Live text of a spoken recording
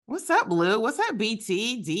What's up, Blue? What's up,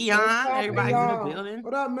 BT, What's Dion? poppin', Everybody's in the y'all? building.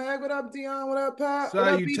 What up, Meg? What up, Dion? What up, Pat? What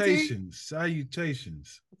up, BT?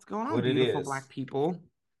 Salutations. What's going on, What it beautiful is. Black people?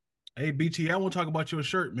 Hey, BT, I want to talk about your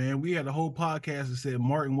shirt, man. We had a whole podcast that said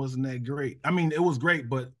Martin wasn't that great. I mean, it was great,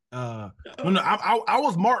 but no, I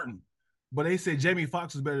was Martin, but they said Jamie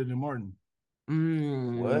Foxx is better than Martin.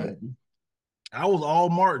 What? I was all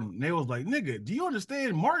Martin. And they was like, nigga, do you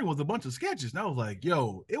understand? Martin was a bunch of sketches. And I was like,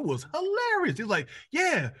 yo, it was hilarious. He's like,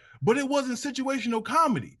 yeah, but it wasn't situational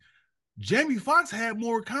comedy. Jamie Foxx had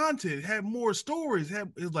more content, had more stories. I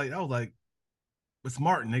was like, it's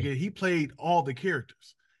Martin, nigga. He played all the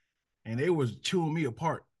characters, and they was chewing me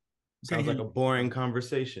apart. Sounds like a boring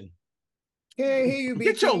conversation. Can't hear you, BT.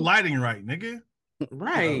 Get your lighting right, nigga.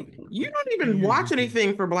 Right. You don't even watch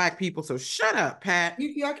anything for Black people, so shut up, Pat. I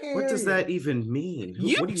can't What hear does you. that even mean?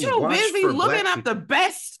 You What do too watch busy for looking Black up the people?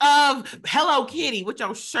 best of Hello Kitty with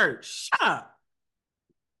your shirt. Shut up.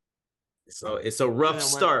 So it's a rough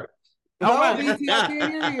start. No, BT, I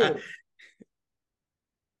can't hear you.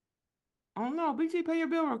 Oh no, BT, pay your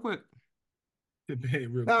bill real quick.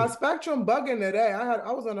 Spectrum bugging today.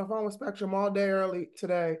 I was on the phone with Spectrum all day early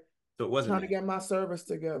today. So it wasn't trying to get my service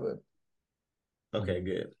together. Okay,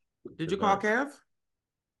 good. Did you call Kev?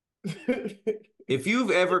 If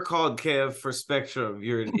you've ever called Kev for Spectrum,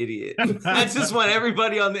 you're an idiot. I just want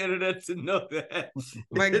everybody on the internet to know that.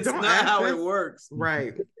 Like, it's don't not ask how this. it works.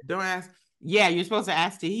 Right. Don't ask. Yeah, you're supposed to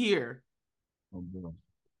ask to hear. Oh boy.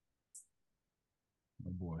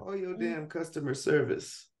 Oh boy. Oh, your damn customer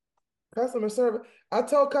service. Customer service. I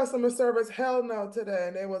told customer service hell no today,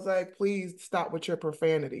 and they was like, please stop with your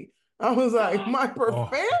profanity. I was like, my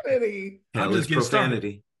profanity? Hell is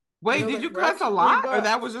profanity. Wait, It was did you like, cuss a lot? Or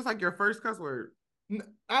that was just like your first cuss word?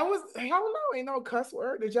 I was, hell no, ain't no cuss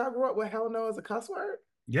word. Did y'all grow up with hell no as a cuss word?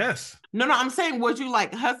 Yes. No, I'm saying, was you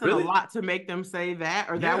like hussing a lot to make them say that?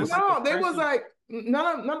 Or that was no, like they was like,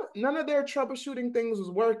 none of their troubleshooting things was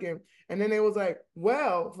working. And then they was like,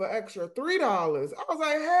 well, for extra $3. I was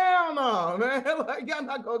like, hell no, man. Like, y'all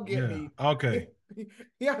not gonna get me. Okay.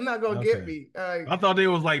 Y'all not gonna get me. I thought they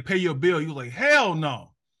was like, pay your bill. You was like, hell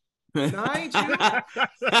no. No, I ain't you.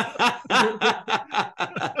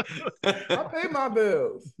 I pay my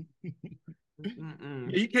bills.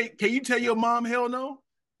 You can't. Can you tell your mom hell no?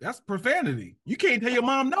 That's profanity. You can't tell your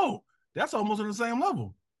mom no. That's almost on the same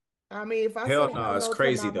level. I mean, if I hell no, it's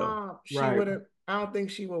crazy though. Mom, she wouldn't. I don't think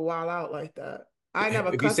she would wild out like that. I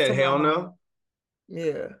never. If you said hell no,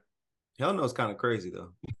 yeah, hell no is kind of crazy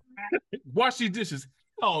though. Wash these dishes.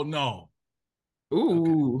 Oh no.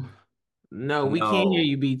 Ooh. Okay. No, we can't hear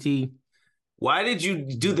you, BT. Why did you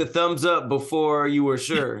do the thumbs up before you were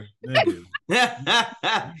sure? You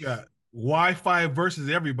got Wi-Fi versus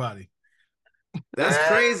everybody. That's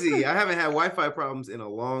crazy. I haven't had Wi-Fi problems in a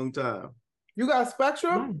long time. You got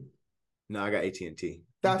Spectrum? No, I got AT&T.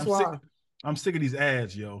 That's why. I'm sick of these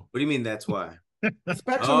ads, yo. What do you mean that's why?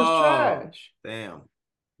 Spectrum is trash. Damn.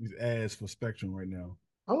 These ads for Spectrum right now.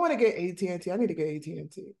 I want to get AT&T. I need to get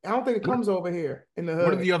AT&T. I don't think it comes over here in the hood.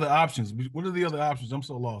 What are the other options? I'm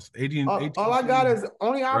so lost. All I got is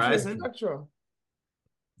only option is Verizon? Spectrum.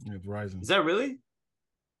 Yeah, Verizon. Is that really?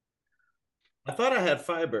 I thought I had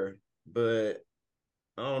fiber, but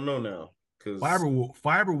I don't know now. Because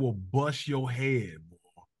fiber will bust your head,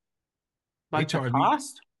 boy. Like the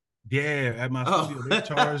cost? Yeah, at my studio they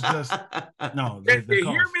charge us. No, Can you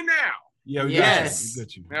hear me now? Yeah, yes. We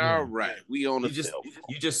got you. All right, we on the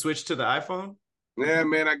You just switched to the iPhone? Yeah,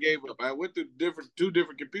 man, I gave up. I went to two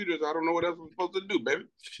different computers. I don't know what else I'm supposed to do, baby.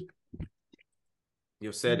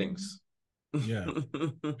 Your settings. Yeah.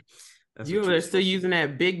 You were still using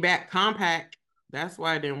that big back compact. That's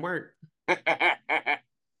why it didn't work.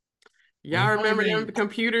 Y'all remember them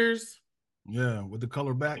computers? Yeah, with the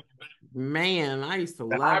color back. Man, I used to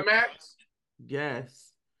love IMAX? Yes.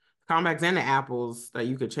 Compacts and the Apples that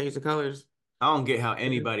you could change the colors. I don't get how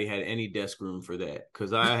anybody had any desk room for that,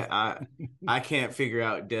 because I can't figure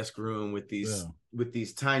out desk room with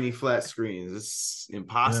these tiny flat screens. It's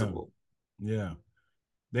impossible. Yeah.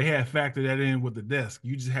 They had factored that in with the desk.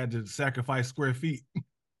 You just had to sacrifice square feet.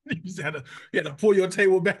 You just had to pull your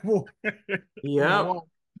table back more. Yeah.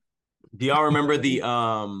 Do y'all remember the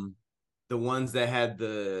ones that had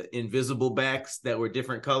the invisible backs that were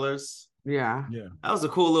different colors? Yeah. That was a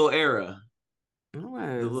cool little era. It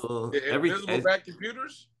was. The invisible back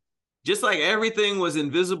computers? Just like everything was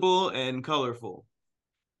invisible and colorful.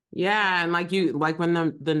 Yeah, and like when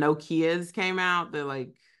the Nokias came out, they're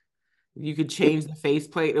like you could change the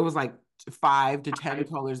faceplate. It was like 5 to 10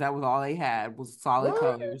 colors. That was all they had was solid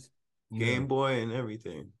colors. Game Boy and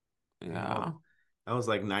everything. Yeah. That was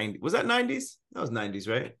like 90. Was that 90s? That was 90s,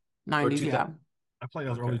 right? 90s, yeah. I played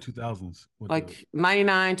those early 2000s. Like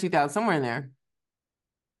 99, 2000, somewhere in there.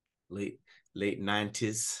 Late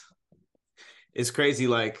 90s. It's crazy.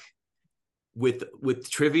 Like with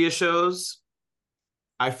trivia shows,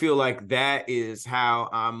 I feel like that is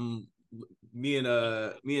how me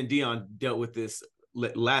and Dion dealt with this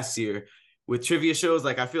last year with trivia shows.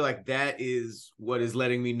 Like I feel like that is what is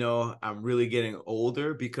letting me know I'm really getting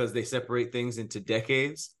older, because they separate things into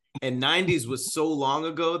decades. And 90s was so long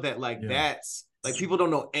ago that that's like people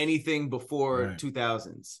don't know anything before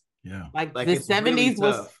 2000s. Yeah. Like the 70s really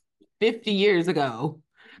was 50 years ago.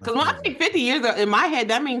 Because when I say 50 years ago, in my head,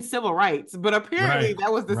 that means civil rights. But apparently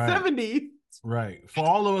that was the 70s. Right. For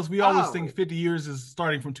all of us, we always think 50 years is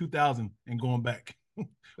starting from 2000 and going back.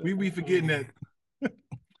 we be forgetting that.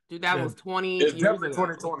 Dude, that was 20 It's years definitely ago.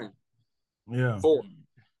 2020. Yeah.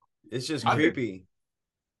 It's just creepy.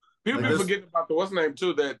 People be forgetting about the what's name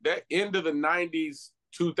too. That end of the 90s,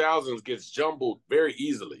 2000s gets jumbled very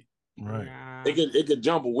easily. Right. Yeah. It could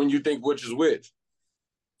jumble when you think which is which.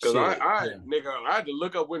 Because nigga, I had to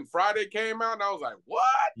look up when Friday came out, and I was like, what?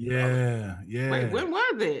 Yeah. Wait, when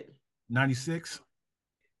was it? 96.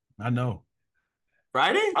 I know.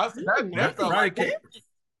 Friday? That felt Friday like came.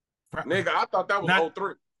 Nigga, I thought that was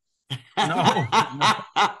 03. No,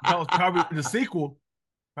 that was probably the sequel.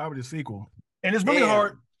 And it's really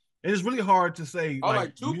hard. It is really hard to say. Oh,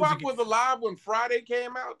 like Tupac was alive when Friday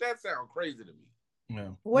came out? That sounds crazy to me. Yeah.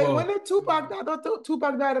 Wait, when did Tupac die? I thought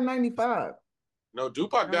Tupac died in 95. No,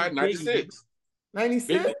 Tupac died in 96.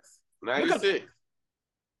 96? 96.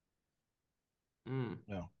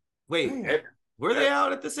 No. Wait, were they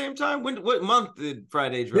out at the same time? What month did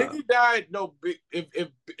Friday drop? Biggie died. No,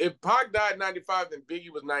 if Pac died in 95, then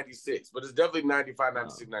Biggie was 96. But it's definitely 95,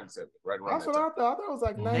 96, 97. Right around That's what I thought. I thought it was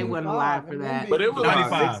like 95. They wasn't alive for that. But it was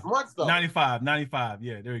 95. like 6 months though. 95.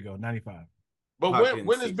 Yeah, there you go. 95. But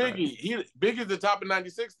when is Biggie? Biggie's the top of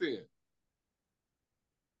 96 then.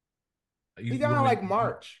 He got on like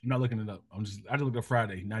March. I'm not looking it up. I just looked up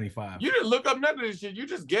Friday, 95. You didn't look up none of this shit. You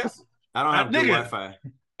just guessed. I don't have good Wi-Fi.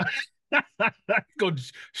 Go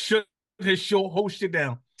shut his whole shit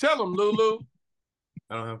down. Tell him, Lulu.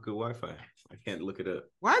 I don't have good Wi-Fi. I can't look it up.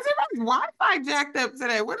 Why is everybody's Wi-Fi jacked up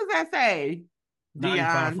today? What does that say?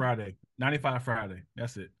 95 Friday. 95 Friday.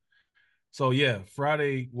 That's it. So yeah,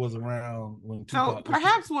 Friday was around when Tupac. So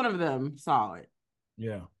perhaps one of them saw it.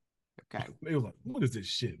 Yeah. Okay. They was like, what is this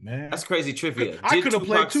shit, man? That's crazy trivia. I could have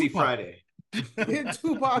played see Tupac. Friday? Did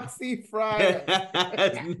Tupac see Friday?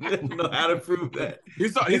 Know how to prove that. He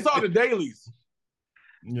saw the dailies.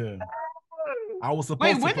 Yeah. I was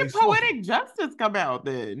supposed to when play did Poetic Justice come out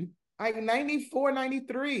then? Like 94,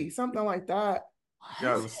 93, something like that.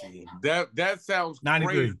 Yeah, let's see. That sounds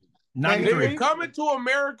 93. crazy. 93. Coming to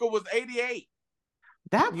America was 88.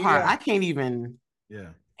 That part, I can't even. Yeah.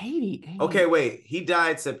 88. Okay, wait.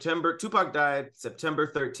 Tupac died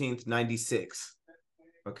September 13th, 96.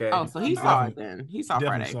 Okay. Oh, so he saw it then. He saw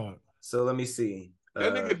Friday. Saw it. So let me see.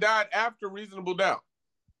 That nigga died after Reasonable Doubt.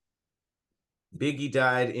 Biggie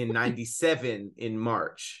died in 97 in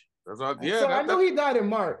March. So I know he died in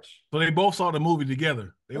March. So they both saw the movie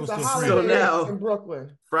together. They were still friends. So now in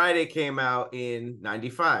Brooklyn. Friday came out in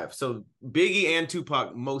 95. So Biggie and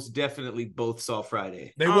Tupac most definitely both saw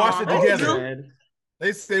Friday. They watched it together.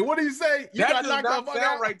 They say, "What do you say?" You that got does not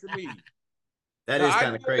sound right to me. That is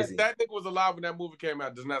kind of crazy. That nigga was alive when that movie came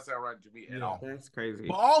out. Does not sound right to me at all. That's crazy.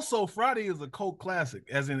 But also, Friday is a cult classic,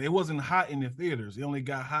 as in it wasn't hot in the theaters. It only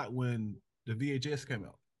got hot when the VHS came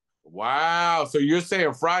out. Wow. So you're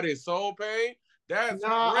saying Friday Soul Pain? That's crazy.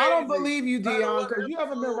 I don't believe you, Dion, because you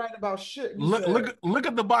haven't been right about shit. Look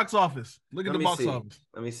at the box office. Look at the box office.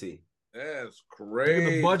 Let me see. That's crazy. Look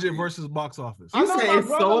at the budget versus box office. You saying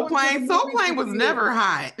Soul Plane? Soul Plane was never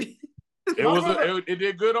hot. It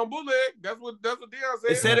did good on bootleg. That's what Dion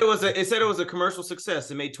said. It said it was a commercial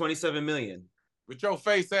success. It made 27 million. With your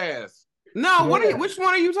face ass. No, which one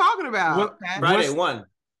are you talking about? Friday won.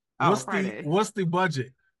 What's the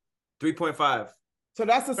budget? 3.5. So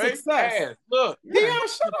that's a success. Ass. Look, Dion,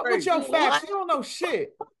 shut up with your facts. You don't know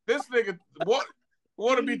shit. This nigga want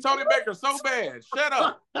to be Tony Baker so bad. Shut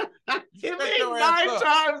up. It made 9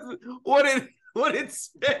 times what it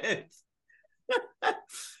spent.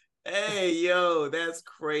 Hey, yo, that's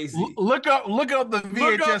crazy. Look up the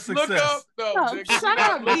VHS success. Shut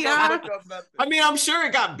up, Dion. I mean, I'm sure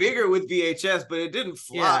it got bigger with VHS, but it didn't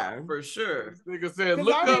flop for sure. This nigga said,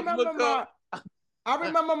 look up. I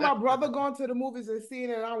remember my brother going to the movies and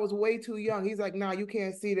seeing it, and I was way too young. He's like, "Nah, you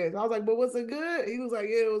can't see this." I was like, "But was it good?" He was like,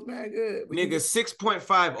 "Yeah, it was mad good." But Nigga,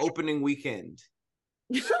 6.5 opening weekend.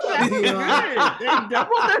 Shut up, That's Dion. good. They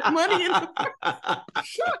doubled their money in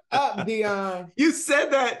Shut up, Dion. You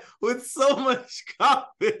said that with so much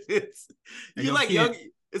confidence. Hey, You yo, like Ken, young.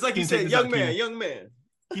 It's like you Ken, take said, this young out, man, Ken. young man.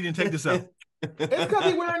 He didn't take this out. It's because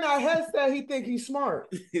he wearing that headset. He think he's smart.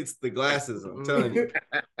 It's the glasses. I'm telling you.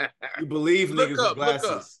 You believe Look niggas up, with look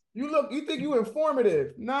glasses. You think you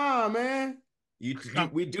informative? Nah, man.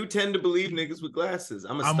 We do tend to believe niggas with glasses.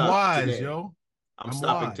 I'm wise, today. yo. I'm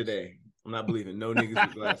stopping wise. today. I'm not believing no niggas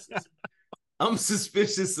with glasses. I'm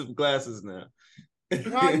suspicious of glasses now.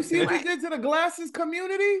 Wow, you see what you did to the glasses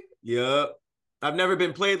community? Yep. I've never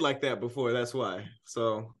been played like that before. That's why.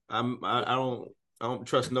 So I don't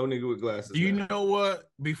trust no nigga with glasses. You know what?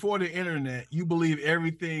 Before the internet, you believe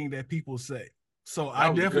everything that people say. So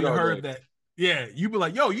I definitely heard that. Yeah, you be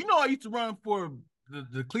like, yo, you know, I used to run for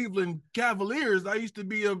the Cleveland Cavaliers. I used to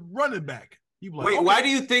be a running back. You like, wait, okay. why do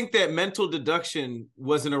you think that mental deduction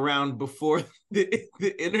wasn't around before the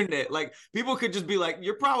internet? Like people could just be like,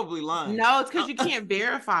 you're probably lying. No, it's because you can't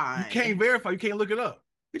verify. You can't verify. You can't look it up.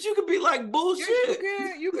 But you could be like bullshit.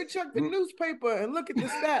 Yeah, you can check the newspaper and look at the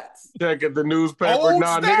stats. Check at the newspaper. Old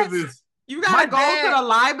Nah, stats? niggas is. You gotta go to the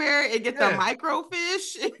library and get the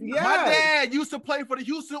microfiche. Yeah. My dad used to play for the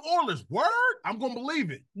Houston Oilers. Word? I'm gonna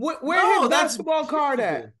believe it. Where's his basketball card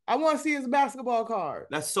at? I want to see his basketball card.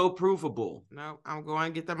 That's so provable. No, I'm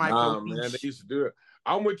going to get the Nah, microfiche. man, they used to do it.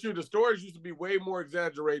 I'm with you. The stories used to be way more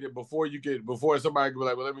exaggerated before somebody could be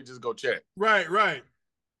like, well, let me just go check. Right.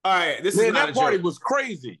 All right, this man, is not that a party joke. was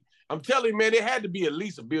crazy. I'm telling you, man, there had to be at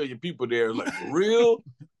least 1 billion people there. Like, for real?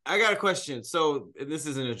 I got a question. So this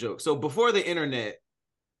isn't a joke. So before the internet,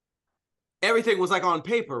 everything was like on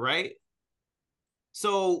paper, right?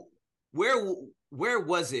 So where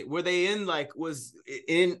was it? Were they in like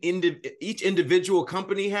each individual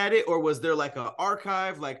company had it, or was there like an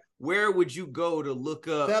archive? Like where would you go to look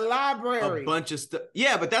up the library? A bunch of stuff.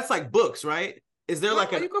 Yeah, but that's like books, right? Is there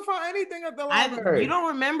like you can find anything at the library? You don't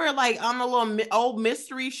remember like on the little old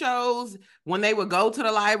mystery shows when they would go to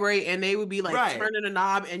the library and they would be like turning a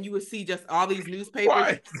knob and you would see just all these newspapers.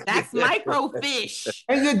 Right. That's microfiche.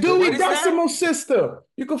 And the Dewey Decimal System.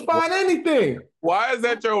 You can find anything. Why is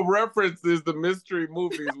that your references to mystery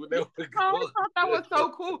movies? When they I thought that was so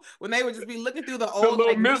cool when they would just be looking through the old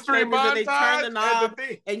little mystery newspapers and they turn the knob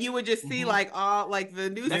and you would just see like all like the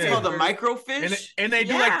newspapers. That's called the microfiche. And they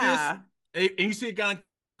do like this. And you see it kind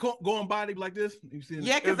of going by like this. You see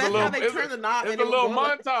because that's how they turn the knob. It's a little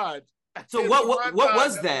montage. So what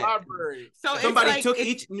was that? So somebody took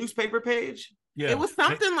each newspaper page. Yeah, it was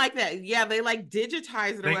something like that. Yeah, they like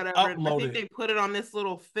digitized it or whatever. I think they put it on this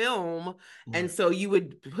little film, and so you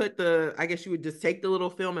would put I guess you would just take the little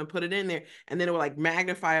film and put it in there, and then it would like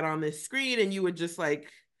magnify it on this screen, and you would just like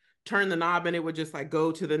turn the knob, and it would just like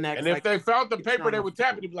go to the next. And if they found the paper, they would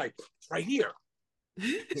tap it and be like, "It's right here."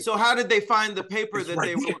 So how did they find the paper that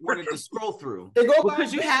they wanted to scroll through?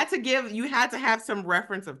 Because you had to have some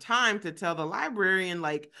reference of time to tell the librarian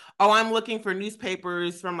like, oh, I'm looking for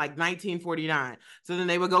newspapers from like 1949. So then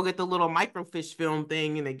they would go get the little microfiche film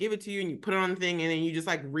thing and they give it to you and you put it on the thing and then you just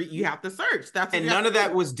like you have to search. And none of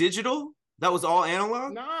that was digital? That was all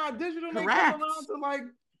analog? Nah, digital. Correct. Come around to like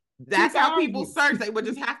that's how people search. They would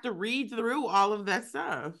just have to read through all of that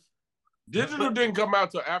stuff. Digital didn't come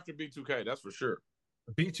out till after B2K, that's for sure.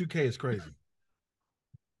 B2K is crazy.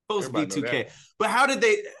 Supposed to be 2K. But how did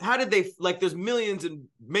they like there's millions and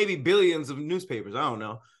maybe billions of newspapers. I don't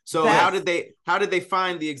know. So how did they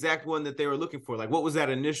find the exact one that they were looking for? Like what was that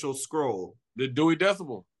initial scroll? The Dewey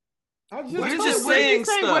Decimal. You're just saying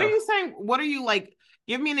stuff. What are you saying? What are you like?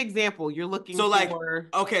 Give me an example. You're looking for like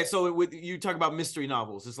okay, so with you talk about mystery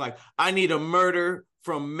novels. It's like I need a murder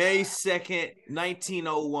from May 2nd,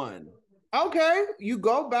 1901. Okay, you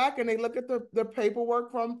go back and they look at the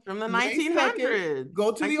paperwork from the 1900s.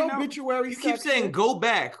 Go to the obituary. You keep saying go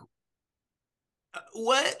back.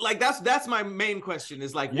 What? Like that's my main question.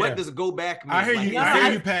 Is like, what does go back mean? I hear like, you. I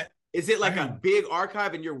hear you, Pat. Is it like a big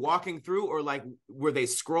archive and you're walking through, or like were they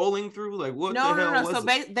scrolling through? Like what? No. Was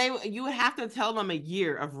so you would have to tell them a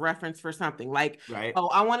year of reference for something. Like, oh,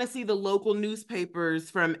 I want to see the local newspapers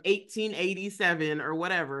from 1887 or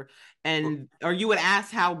whatever, or you would ask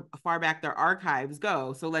how far back their archives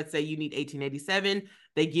go. So let's say you need 1887.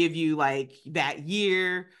 They give you like that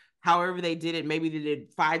year. However they did it, maybe they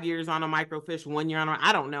did 5 years on a microfiche, 1 year on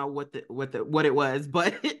I don't know what it was,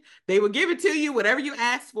 but they would give it to you, whatever you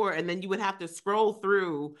asked for, and then you would have to scroll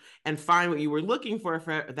through and find what you were looking for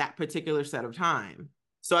that particular set of time.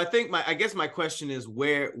 So I think I guess my question is,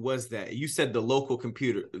 where was that? You said the local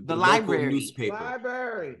computer, the library, local newspaper.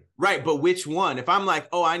 Library. Right, but which one? If I'm like,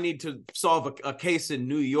 oh, I need to solve a case in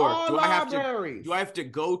New York, do I have to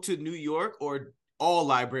go to New York, or all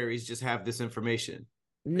libraries just have this information.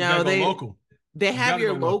 No, they have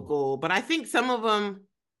your local. local, but I think some of them.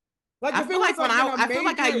 Like I feel like I feel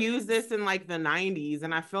like I used this in like the 90s,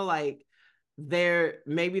 and I feel like there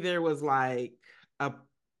was like a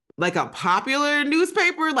popular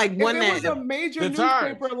newspaper, like one that was a major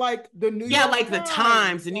newspaper, like the New York like Times, the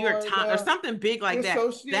Times, the New York Times, or something big like that.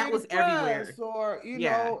 That was everywhere, or you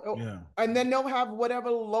know, and then they'll have whatever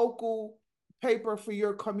local paper for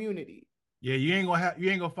your community. Yeah, you ain't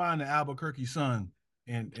gonna find the Albuquerque Sun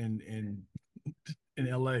in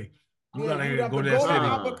LA. You gotta go to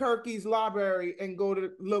Albuquerque's library and go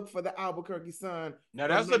to look for the Albuquerque Sun. Now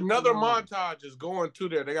that's another montage is going to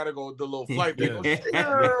there. They gotta go the little flight. They go,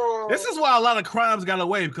 this is why a lot of crimes got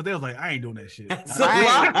away, because they was like, I ain't doing that shit. That's a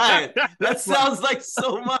lot. That sounds like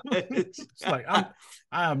so much. It's like I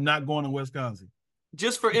am not going to Wisconsin.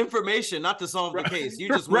 Just for information, not to solve the case. You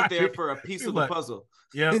just went there for a piece of the puzzle.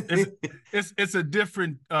 Yeah, it's a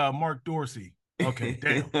different Mark Dorsey. Okay,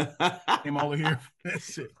 damn. Came over here for that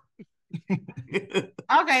shit.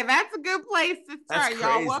 Okay, that's a good place to start,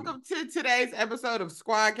 y'all. Welcome to today's episode of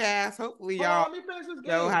SquADcast. Hopefully, y'all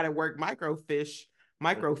know how to work microfiche,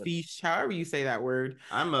 however you say that word.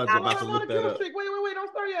 I'm about to look that up. Wait, don't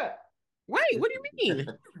start yet. Wait, what do you mean?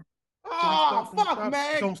 Fuck,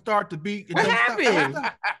 man! Don't start the beat. What happened?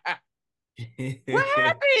 What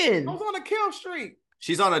happened? I was on a kill streak.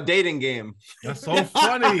 She's on a dating game. That's so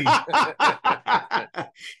funny. Hang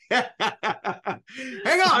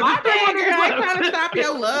on. My bad, girl. I'm trying to stop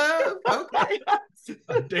your love. Okay.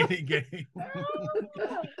 A dating game.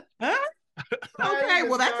 Huh? Okay,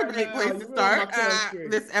 well, that's a great place to start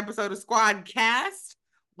this episode of SquADcast.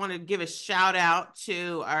 Want to give a shout out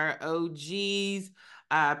to our OGs.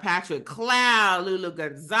 Patrick Cloud, Lulu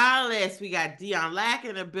Gonzalez, we got Dion Lack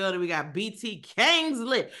in the building, we got BT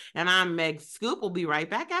Kingsley, and I'm Meg Scoop. We'll be right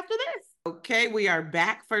back after this. Okay, we are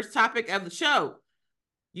back. First topic of the show.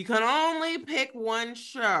 You can only pick one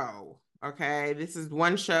show. Okay, this is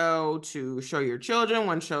one show to show your children,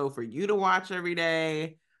 one show for you to watch every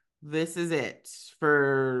day. This is it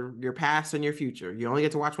for your past and your future. You only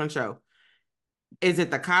get to watch one show. Is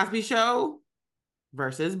it The Cosby Show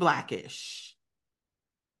versus Blackish?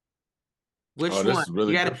 Which one?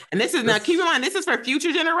 Really and this is now, keep in mind, this is for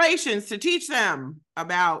future generations to teach them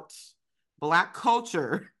about Black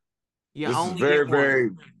culture. This is very, very,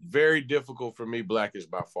 very difficult for me. Blackish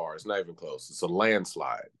by far. It's not even close. It's a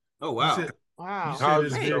landslide. Oh, wow. Wow.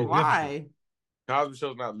 Why? Cosby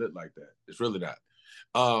Show's not lit like that. It's really not.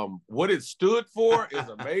 What it stood for is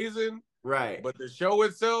amazing. Right. But the show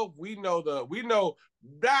itself, we know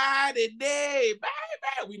Daddy Day, baby.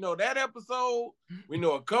 We know that episode. We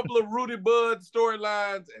know a couple of Rudy Bud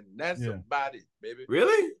storylines, and that's about it, baby.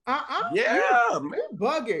 Really? Yeah, man. You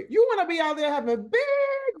bug it. You want to be out there having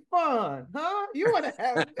big fun, huh? You want to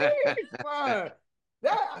have big fun.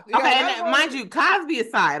 Mind you, Cosby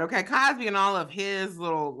aside, okay, Cosby and all of his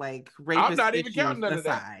little like rapist I'm not even counting none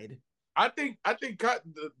aside. Of that. I think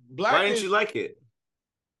the Blackish. Why didn't you like it?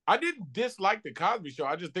 I didn't dislike the Cosby Show.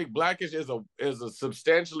 I just think Blackish is a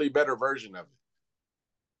substantially better version of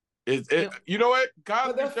it. You know what?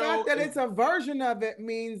 Cosby Show. The fact that it's a version of it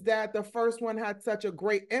means that the first one had such a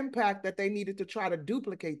great impact that they needed to try to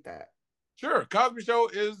duplicate that. Sure, Cosby Show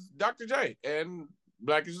is Dr. J, and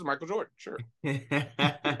Blackish is Michael Jordan. Sure.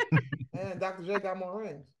 And Dr. J got more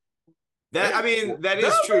rings. That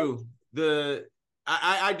is true.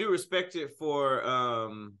 I do respect it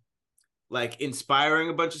for like inspiring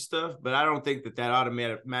a bunch of stuff, but I don't think that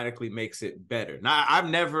automatically makes it better. Now, I've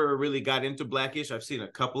never really got into Blackish. I've seen a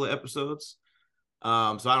couple of episodes, so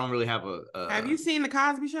I don't really have a. Have you seen The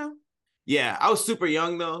Cosby Show? Yeah, I was super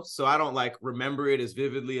young though, so I don't like remember it as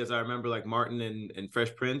vividly as I remember like Martin and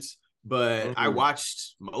Fresh Prince. But I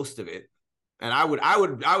watched most of it, and I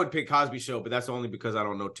would pick Cosby Show, but that's only because I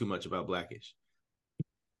don't know too much about Blackish.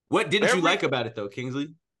 What didn't you like about it though,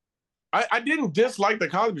 Kingsley? I didn't dislike the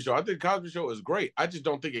Cosby Show. I think Cosby Show is great. I just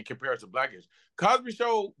don't think it compares to Blackish. Cosby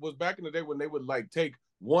Show was back in the day when they would like take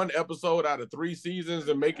one episode out of 3 seasons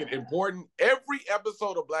and make it important. Every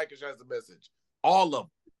episode of Blackish has a message. All of them.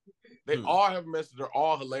 They all have a message. They're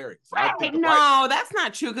all hilarious. No, that's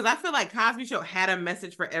not true, because I feel like Cosby Show had a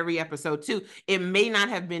message for every episode too. It may not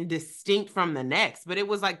have been distinct from the next, but it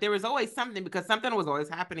was like there was always something, because something was always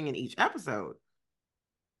happening in each episode.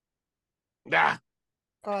 Nah.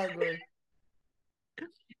 I agree.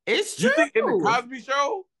 It's true. You think in the Cosby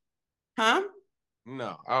Show? Huh?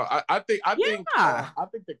 No. I think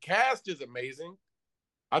the cast is amazing.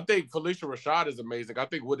 I think Felicia Rashad is amazing. I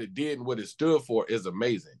think what it did and what it stood for is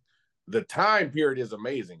amazing. The time period is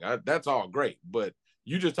amazing. That's all great. But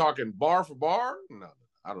you just talking bar for bar? No,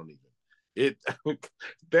 I don't even. It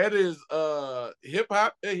that is hip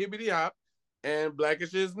hop, hibbity hop, and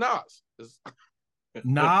Blackish is Nas.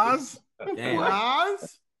 Nas?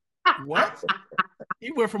 Nas? What?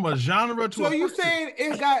 He went from a genre to so you saying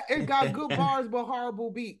it got good bars but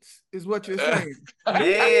horrible beats, is what you're saying.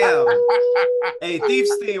 Damn. Hey,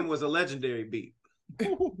 Thief's theme was a legendary beat.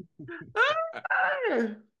 It's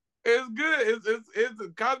good. It's a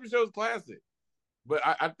Cosby Show's classic. But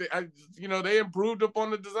I think they improved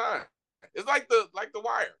upon the design. It's like the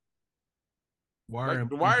Wire.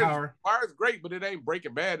 The Wire's great, but it ain't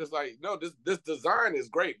Breaking Bad. It's like, no, this design is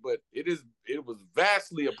great, but it was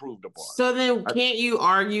vastly improved upon. So then can't you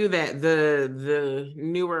argue that the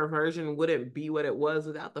newer version wouldn't be what it was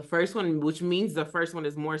without the first one, which means the first one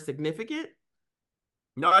is more significant?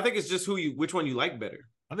 No, I think it's just which one you like better.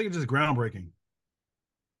 I think it's just groundbreaking.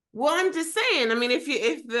 Well, I'm just saying, I mean,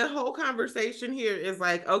 if the whole conversation here is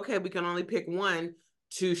like, okay, we can only pick one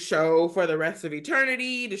to show for the rest of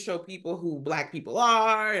eternity, to show people who Black people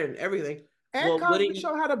are and everything. And Cosby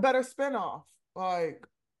Show had a better spinoff. Like,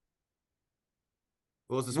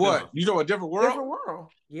 what was the spinoff? You know, a Different World? Different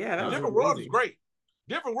World. Yeah, that Different World is great.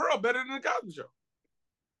 Different World better than the Cosby Show.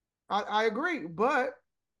 I agree, but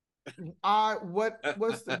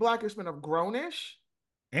what's the Blackish spinoff? Grownish?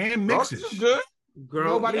 And Mixish. Is good.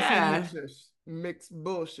 Nobody's seen Mixish. Mixed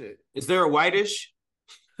bullshit. Is there a Whitish?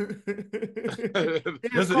 Yes,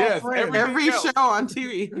 every show on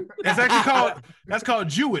TV. It's actually called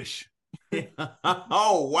Jewish.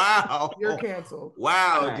 Oh wow! You're canceled.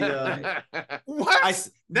 Wow, what?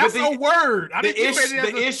 That's a word.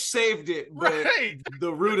 The ish saved it, but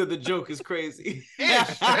the root of the joke is crazy.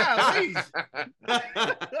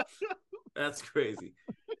 That's crazy.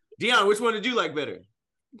 Dion, which one did you like better?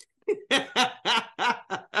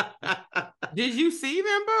 Did you see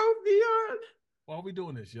them both, Dion? Why are we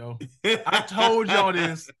doing this, yo? I told y'all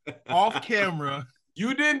this off camera.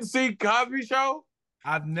 You didn't see Cosby Show?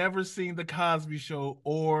 I've never seen the Cosby Show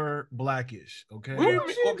or Blackish. Okay. What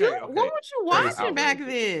was you watching back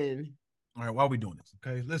then? All right, why are we doing this?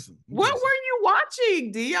 Okay, listen. What were you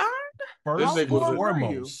watching, Dion? First and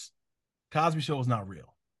foremost, Cosby Show is not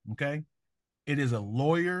real. Okay, it is a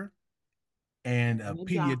lawyer and a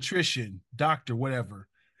pediatrician, doctor, whatever,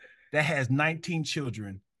 that has 19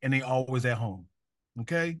 children and they always at home.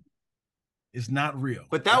 Okay. It's not real.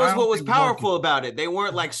 But that was what was powerful about it. They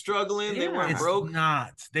weren't like struggling. They weren't broke. It's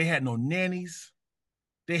not. They had no nannies.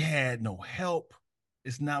 They had no help.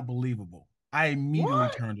 It's not believable. I immediately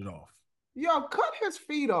turned it off. Yo, cut his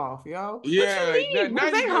feet off, yo. Yeah. Were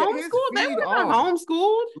they homeschooled? They were not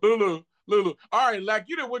homeschooled. Lulu. All right, like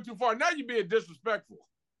you didn't went too far. Now you're being disrespectful.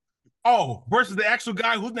 Oh, versus the actual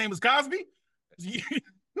guy whose name is Cosby?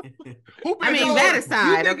 That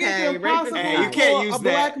aside, okay. You can't use a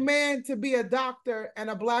Black man to be a doctor and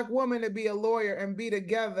a Black woman to be a lawyer and be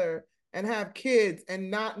together and have kids and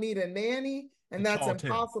not need a nanny, and that's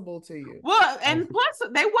impossible to you. Well, and plus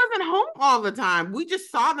they wasn't home all the time. We just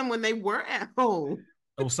saw them when they were at home.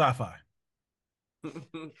 It was sci-fi.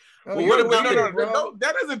 That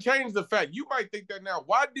doesn't change the fact. You might think that now.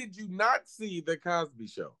 Why did you not see the Cosby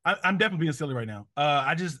Show? I'm definitely being silly right now.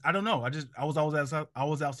 I don't know. I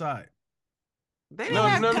was outside. They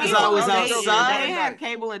didn't have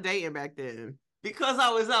cable and dating back then. Because I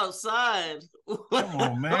was outside. Come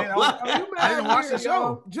on, man. I didn't watch the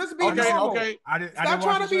show. Just be normal. Okay. Stop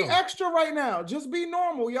trying to be extra right now. Just be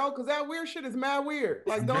normal, yo, because that weird shit is mad weird.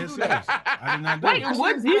 Like, don't do that. I did not do it. Wait,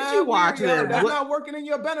 what did you watch then? That's not working in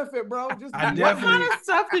your benefit, bro. What kind of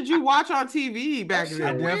stuff did you watch on TV back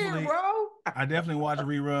then? I definitely watched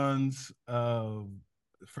reruns of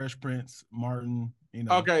Fresh Prince, Martin. You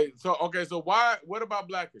know. Okay, so what about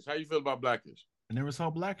Blackish? How you feel about Blackish? I never saw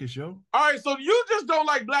Blackish, yo. All right, so you just don't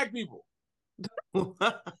like Black people.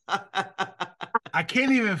 I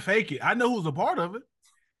can't even fake it. I know who's a part of it.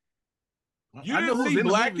 You didn't see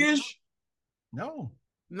Blackish? No.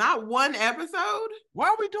 Not one episode? Why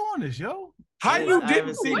are we doing this, yo? How you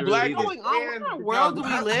didn't see Blackish? What kind of world do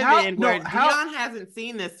we live in where Dion hasn't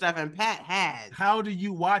seen this stuff and Pat has? How do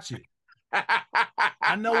you watch it?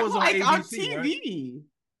 I know it's on ABC, on TV. Right?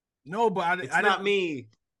 No, but it's not me.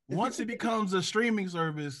 Once it becomes a streaming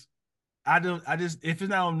service, I just if it's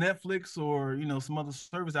not on Netflix or some other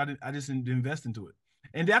service, I just didn't invest into it.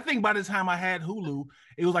 And I think by the time I had Hulu,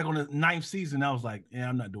 it was like on the 9th season. I was like, yeah,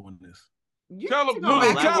 I'm not doing this. You need to go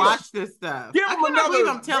back and watch this stuff. I can't believe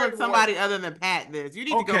I'm telling somebody other than Pat this. You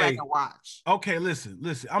need to go back and watch. Okay, listen.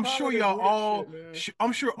 I'm sure y'all all.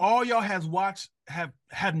 I'm sure all y'all have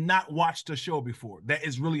not watched a show before that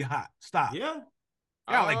is really hot. Stop. Yeah.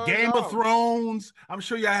 Yeah, like Game of Thrones. I'm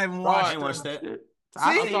sure y'all haven't watched. I ain't watched that. See,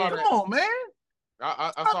 come on, man.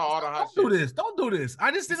 I saw all the hot shit. Don't do this.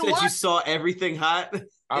 I just didn't said watch. You saw everything hot?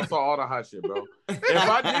 I saw all the hot shit, bro. If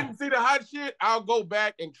I didn't see the hot shit, I'll go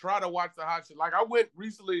back and try to watch the hot shit. Like I went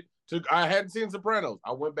recently I hadn't seen Sopranos.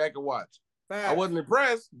 I went back and watched. I wasn't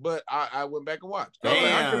impressed, but I went back and watched.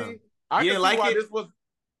 Damn. I can see like why it? this was.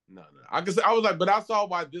 No. I was like, but I saw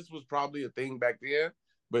why this was probably a thing back then.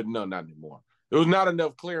 But no, not anymore. There was not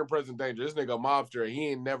enough clear and present danger. This nigga a mobster, he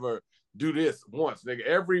ain't never do this once. Nigga,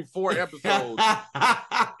 every 4 episodes,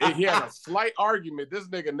 he had a slight argument. This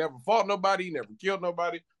nigga never fought nobody, he never killed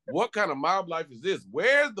nobody. What kind of mob life is this?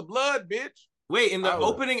 Where's the blood, bitch? Wait, in the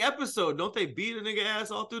opening episode, don't they beat a nigga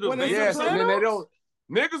ass all through the Yes, and then they don't.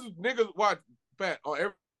 Niggas watch Pat on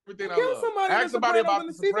everything I love. Ask somebody about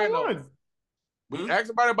the Sopranos. Ask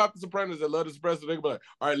somebody about the Sopranos that love the Sopranos. They be like,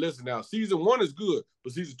 all right, listen now. Season 1 is good,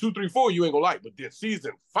 but season 2, 3, 4 you ain't gonna like. But then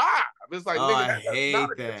season 5, it's like, nigga, I hate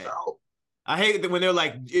that. I hate that when they're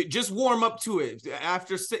like, just warm up to it.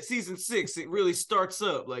 After season 6, it really starts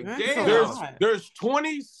up. Like, damn. There's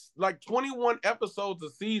 21 episodes a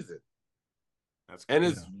season. That's crazy.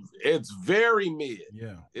 And it's very mid.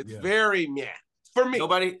 Yeah. It's very mid. For me.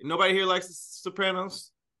 Nobody here likes the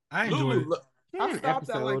Sopranos? I enjoy it. I stopped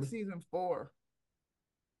at like season 4.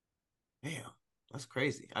 Damn, that's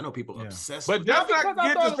crazy. I know people obsessed but with that's not not because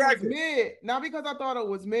I thought distracted. It was mid. Not because I thought it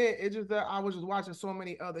was mid. It's just that I was just watching so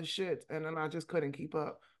many other shit and then I just couldn't keep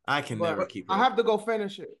up. I can never keep up. I have to go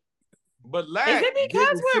finish it. But is it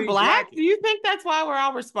because we're black? Do you think that's why we're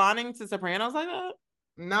all responding to Sopranos like that?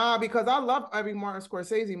 Nah, because I love every Martin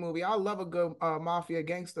Scorsese movie. I love a good mafia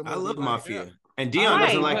gangster movie. I love mafia. Yeah. And Dion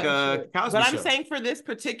doesn't like a Cosby But I'm show. saying for this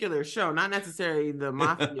particular show, not necessarily the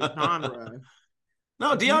mafia genre.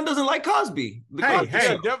 No, Dion doesn't like Cosby.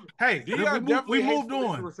 Hey, we moved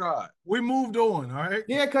on. We moved on, all right?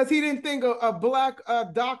 Yeah, because he didn't think a black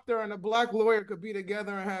doctor and a black lawyer could be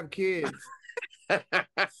together and have kids.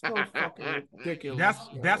 So fucking ridiculous.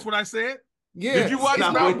 That's what I said? Yeah, did you watch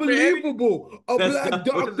it's not believable. A black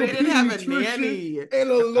doctor, they didn't have a nanny and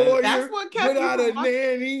a lawyer that's what kept without a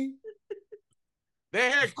nanny. They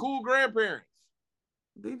had cool grandparents.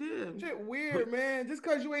 They did. Shit weird, man. Just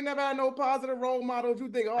because you ain't never had no positive role models, you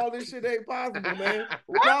think all this shit ain't possible, man.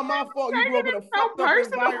 Not my fault you grew up in a fucked up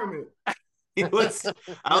environment. I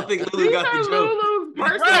don't think Lulu got the joke. Lulu's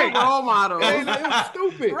personal role model. It was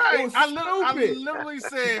stupid. Right. It was I literally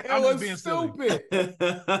said I was being stupid.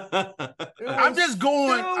 I'm just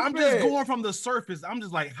going from the surface. I'm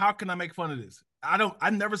just like, how can I make fun of this? I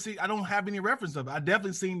don't have any reference of it. I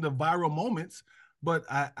definitely seen the viral moments, but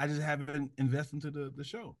I just haven't invested into the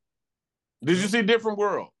show. Did you see Different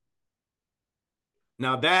World?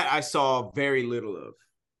 Now that I saw very little of.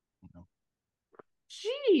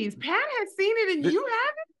 Jeez, Pat has seen it and you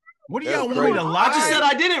haven't? What do y'all want me to lie? I just said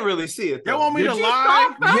I didn't really see it. Y'all want me to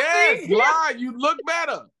lie? Yes, lie. You look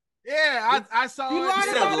better. Yeah, I saw it. You lied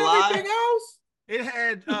about everything else? It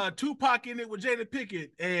had Tupac in it with Jada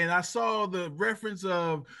Pinkett, and I saw the reference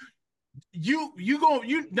of you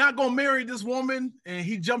not gonna marry this woman, and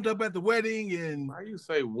he jumped up at the wedding. And why you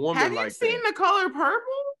say woman? Have you seen The Color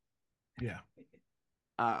Purple? Yeah.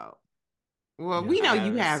 Oh. Well, we know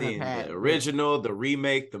you haven't had the original, the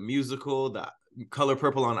remake, the musical, the Color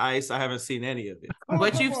Purple on Ice. I haven't seen any of it.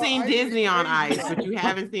 But you've seen Disney on Ice, but you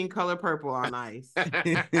haven't seen Color Purple on Ice.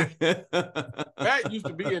 Pat used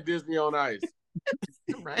to be in Disney on Ice.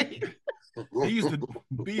 Right? He used to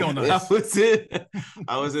be on Ice.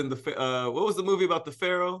 I was in the what was the movie about the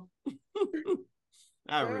Pharaoh?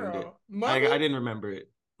 I ruined it. I didn't remember it.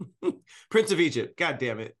 Prince of Egypt. God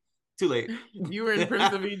damn it. Too late. You were in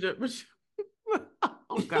Prince of Egypt, but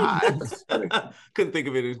oh God. Couldn't think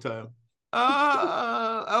of it in time.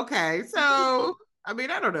 Okay. So I mean,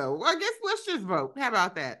 I don't know. Well, I guess let's just vote. How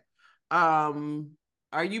about that?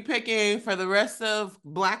 Are you picking for the rest of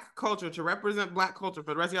Black culture to represent Black culture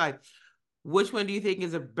for the rest of your life? Which one do you think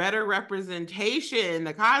is a better representation,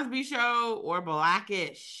 The Cosby Show or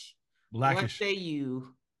Blackish? Blackish. What say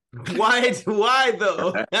you? Why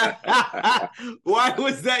though? Why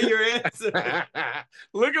was that your answer?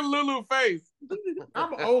 Look at Lulu's face.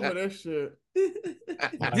 I'm over this shit.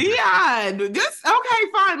 Dion, just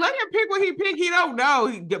okay, fine. Let him pick what he picked. He don't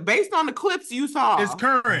know. Based on the clips you saw. It's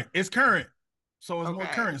current. So it's more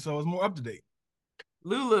current. So it's more up to date.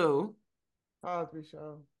 Lulu. Cosby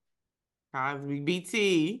Show. Cosby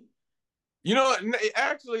BT. You know,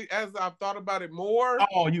 actually, as I've thought about it more.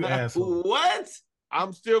 Oh, you asshole. What?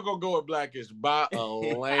 I'm still gonna go with Blackish by a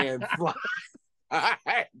landslide.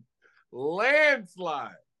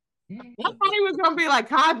 Landslide. I thought he was gonna be like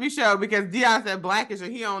Cosby Show because Dion said Blackish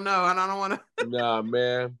and he don't know, and I don't want to. Nah,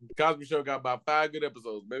 man. Cosby Show got about 5 good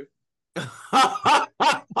episodes, baby.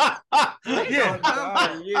 Thank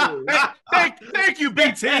you,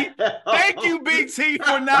 BT. Thank you, BT,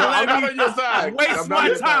 for not letting me waste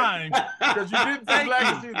my time. Because you didn't see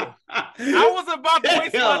Blackish either. I was about to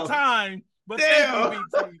waste my time, but thank you,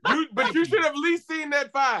 BT. But you should have at least seen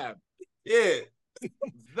that 5. Yeah.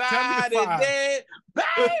 Dead.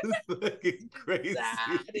 Fucking crazy.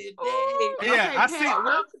 Yeah, I see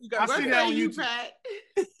that on YouTube.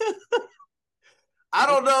 I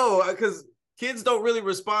don't know, because kids don't really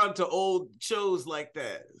respond to old shows like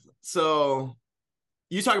that. So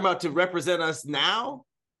you talking about to represent us now?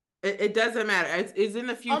 It doesn't matter. It's in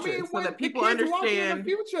the future, so that people understand. In the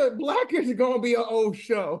future, Blackish is gonna be an old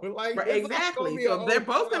show. Like exactly. So they're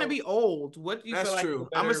both gonna be old. What do you? That's feel true.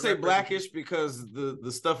 Like I'm gonna say Blackish because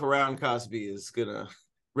the stuff around Cosby is gonna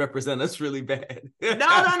represent us really bad.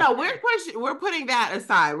 No. We're putting that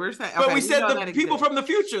aside. We're saying, but we said the people from the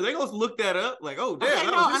future. They're gonna look that up. Like, oh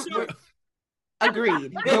damn.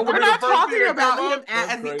 Agreed. But we're not talking about him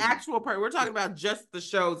as the actual person. We're talking about just the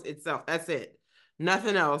shows itself. That's it.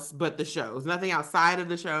 Nothing else but the shows. Nothing outside of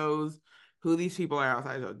the shows. Who these people are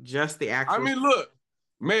outside of, just the actual. I mean, look,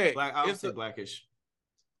 Meg. I'll say Blackish.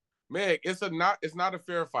 Meg, it's not a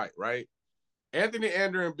fair fight, right? Anthony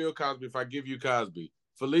Andrew and Bill Cosby. If I give you Cosby,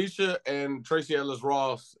 Felicia and Tracy Ellis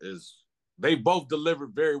Ross they both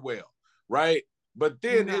delivered very well, right? But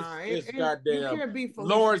then it's goddamn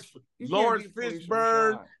Lawrence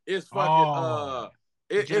Fishburne. It's fucking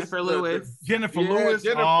Jennifer Lewis. Jennifer Lewis.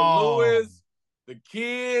 The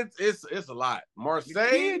kids, it's a lot. Marseille. The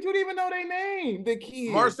kids, you don't even know their name. The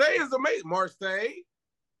kids. Marseille is amazing. Marseille.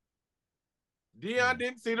 Dion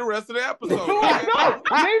didn't see the rest of the episode. No, name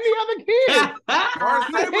the other kids.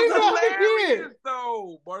 Marseille was hilarious,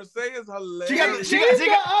 though. Marseille is hilarious. She got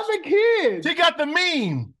the other kids. She got the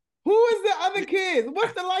meme. Who is the other kids?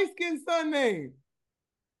 What's the light-skinned son name?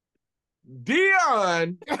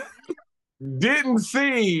 Dion didn't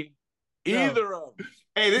see either of them.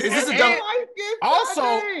 Hey, this is a dumb.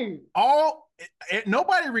 Also,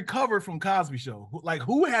 nobody recovered from Cosby Show. Like,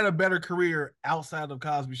 who had a better career outside of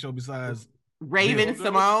Cosby Show besides Raven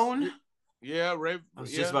Simone? Yeah, Raven. I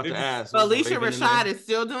was just about to ask. Alicia Rashad is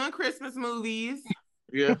still doing Christmas movies.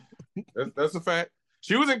 Yeah, that's a fact.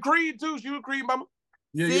 She was in Creed too. She was Creed mama.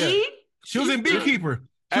 Yeah, see? Yeah. She was in Beekeeper.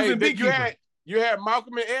 You had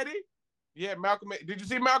Malcolm and Eddie. Yeah, Malcolm. Did you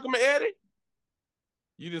see Malcolm and Eddie?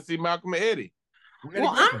 You didn't see Malcolm and Eddie.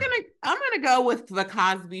 Well, I'm gonna go with the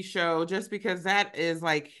Cosby Show just because that is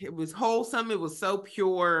like, it was wholesome. It was so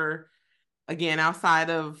pure. Again,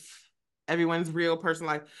 outside of everyone's real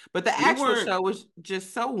personal life, but the actual show was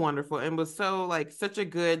just so wonderful and was so like such a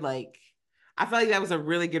good like. I feel like that was a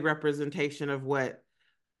really good representation of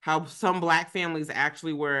how some Black families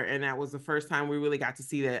actually were, and that was the first time we really got to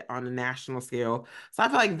see that on a national scale. So I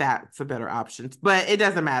feel like that's a better option, but it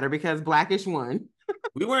doesn't matter because Blackish won.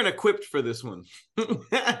 We weren't equipped for this one. We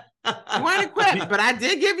weren't equipped, but I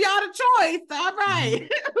did give y'all the choice. All right.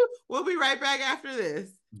 We'll be right back after this.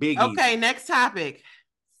 Okay, next topic.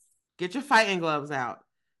 Get your fighting gloves out.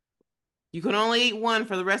 You can only eat one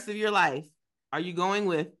for the rest of your life. Are you going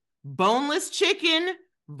with boneless chicken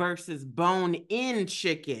versus bone-in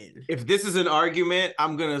chicken? If this is an argument,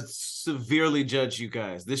 I'm going to severely judge you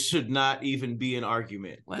guys. This should not even be an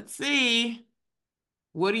argument. Let's see.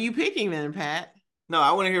 What are you picking then, Pat? No,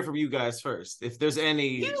 I want to hear from you guys first. If there's any...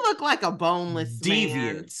 You look like a boneless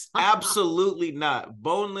deviance. Absolutely not.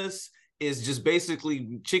 Boneless is just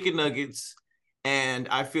basically chicken nuggets. And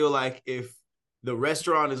I feel like if the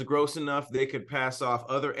restaurant is gross enough, they could pass off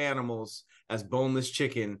other animals as boneless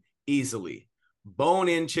chicken easily.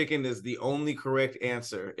 Bone-in chicken is the only correct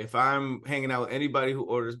answer. If I'm hanging out with anybody who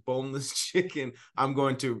orders boneless chicken, I'm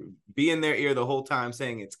going to be in their ear the whole time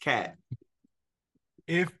saying it's cat.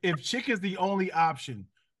 If chicken's the only option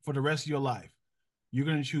for the rest of your life, you're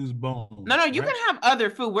gonna choose bone. No, you can have other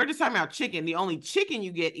food. We're just talking about chicken. The only chicken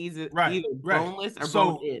you get is either boneless or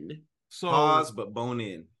bone-in. Pause, but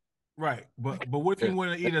bone-in. Right, but what if you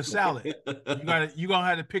want to eat a salad? You're gonna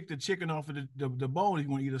have to pick the chicken off of the bone if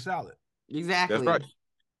you want to eat a salad. Exactly. That's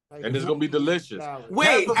right. And it's gonna be delicious.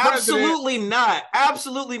 Wait, absolutely not.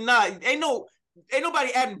 Absolutely not. Ain't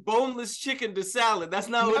nobody adding boneless chicken to salad. That's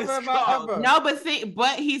not what it's called. No, but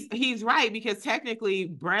he's right because technically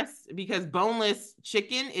boneless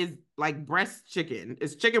chicken is like breast chicken.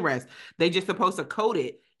 It's chicken breast. They just supposed to coat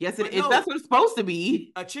it. Yes, it is. That's what it's supposed to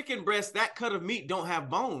be. A chicken breast, that cut of meat don't have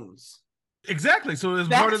bones. Exactly. So it's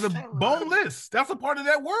part of the boneless. That's a part of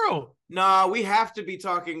that world. Nah, we have to be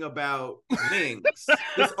talking about wings.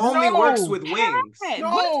 This only works with wings.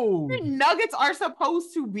 No. What nuggets are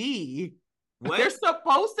supposed to be? What? They're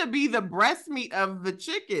supposed to be the breast meat of the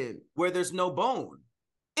chicken. Where there's no bone.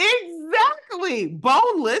 Exactly.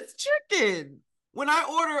 Boneless chicken. When I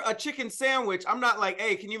order a chicken sandwich, I'm not like,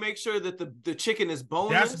 hey, can you make sure that the chicken is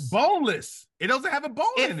boneless? That's boneless. It doesn't have a bone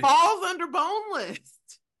in it. It falls under boneless.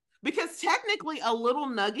 Because technically a little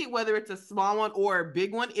nugget, whether it's a small one or a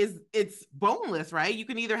big one, it's boneless, right? You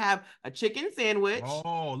can either have a chicken sandwich.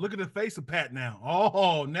 Oh, look at the face of Pat now.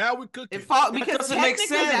 Oh, now we're cooking. Because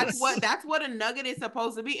technically that's what a nugget is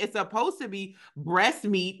supposed to be. It's supposed to be breast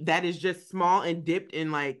meat that is just small and dipped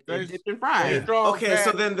in fried. Yeah. Okay,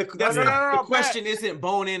 so then the question isn't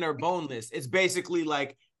bone in or boneless. It's basically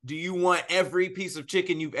like, do you want every piece of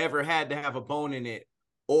chicken you've ever had to have a bone in it?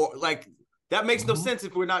 Or like, that makes no sense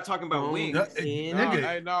if we're not talking about wings. No,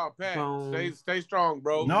 Pat, stay strong,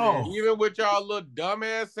 bro. No. Even with y'all little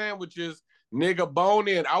dumbass sandwiches, nigga, bone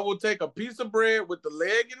in. I will take a piece of bread with the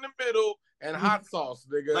leg in the middle and hot sauce,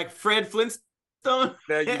 nigga. Like Fred Flintstone?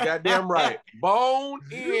 Now you goddamn right. Bone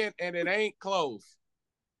in and it ain't close.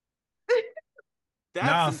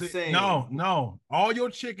 That's insane. No. All your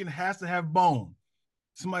chicken has to have bone.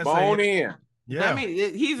 Somebody bone say in. Yeah, I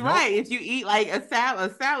mean, he's right. If you eat like a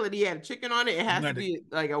salad, he had chicken on it. It has to be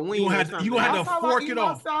like a wing. You have to fork it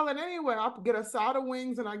off. Salad anyway. I get a side of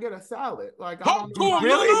wings and I get a salad. Like,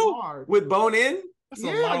 really with bone in. That's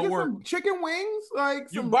a lot of work. Some chicken wings, like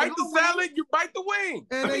you bite the salad, you bite the wing,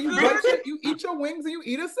 and then you eat your wings and you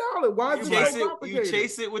eat a salad. Why is it so complicated? You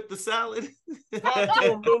chase it with the salad.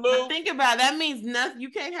 Think about it. That means nothing. You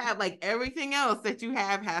can't have like everything else that you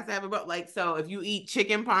have has to have about like. So if you eat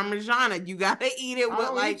chicken parmesan, you gotta eat it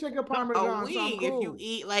with like chicken parmesan, a wing. So if you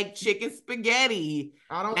eat like chicken spaghetti,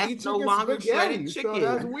 I don't eat chicken spaghetti. So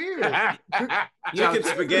that's weird. Chicken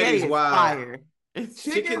spaghetti is wild.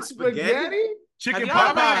 Chicken spaghetti. Chicken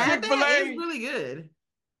Popeye. Chick-fil-A is really good.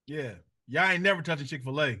 Yeah. Y'all ain't never touching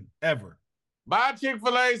Chick-fil-A ever. Bye,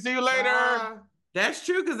 Chick-fil-A. See you later. That's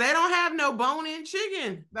true, because they don't have no bone-in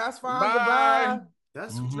chicken. That's fine. Bye. Goodbye.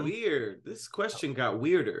 That's weird. This question got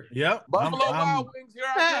weirder. Yep. Buffalo Wild Wings, here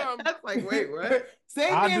I come. That's like, wait, what? Say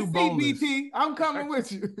again, CBT. I'm coming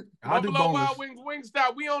with you. Buffalo Wild Wings,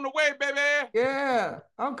 Wingstop. We on the way, baby. Yeah,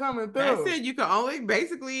 I'm coming through. That's it. You can only,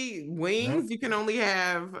 basically, wings, you can only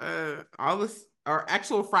have all this, or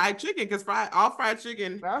actual fried chicken, because all fried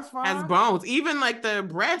chicken has bones. Even like the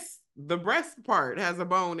breast part has a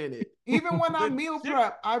bone in it. Even when I meal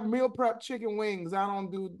prep chicken wings. I don't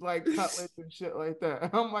do like cutlets and shit like that.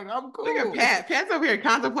 I'm like, I'm cool. Look at Pat's over here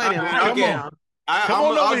contemplating. Come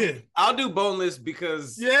on over here. I'll do boneless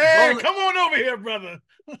because come on over here, brother.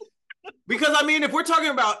 Because I mean, if we're talking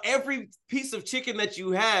about every piece of chicken that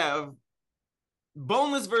you have,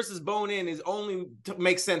 boneless versus bone-in is only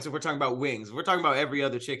makes sense if we're talking about wings. If we're talking about every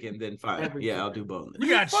other chicken, then fine. I'll do boneless. We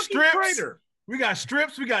got strips. We got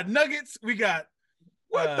strips. We got nuggets. We got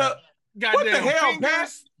what the hell, Pat?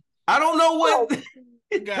 I don't know what.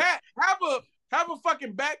 Pat, have a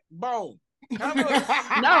fucking backbone.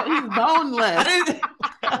 No, he's boneless.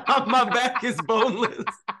 My back is boneless.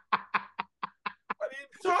 What are you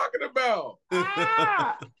talking about?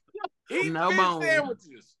 Eat no fish bone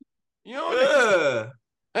sandwiches. You know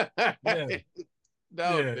nigga.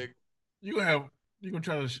 You gonna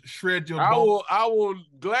try to shred your bone? I will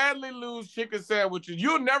gladly lose chicken sandwiches.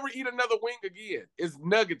 You'll never eat another wing again. It's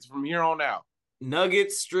nuggets from here on out.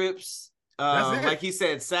 Nuggets, strips, like he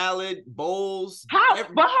said, salad, bowls. But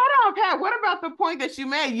hold on, Pat. What about the point that you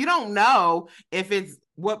made? You don't know if it's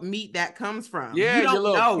what meat that comes from. Yeah, you don't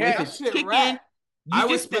know if it's chicken. I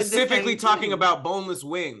was specifically talking about boneless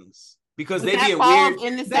wings. Because they'd be a weird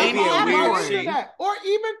in the same shape. Or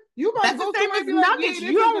even you might go to nuggets.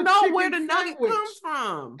 You don't know where the nugget comes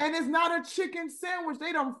from. And it's not a chicken sandwich.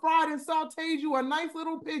 They done fried and sauteed you a nice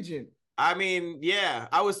little pigeon. I mean, yeah,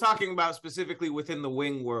 I was talking about specifically within the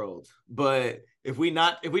wing world. But if we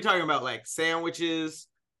talking about like sandwiches,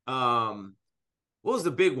 what was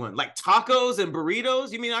the big one? Like tacos and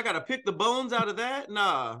burritos? You mean I gotta pick the bones out of that?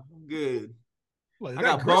 Nah, I'm good. I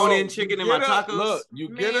got bone-in chicken in my tacos. Look,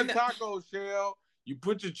 you get a taco shell, you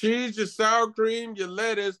put your cheese, your sour cream, your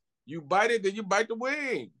lettuce, you bite it, then you bite the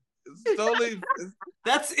wing. It's totally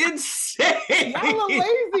that's insane. Y'all are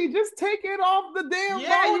lazy. Just take it off the damn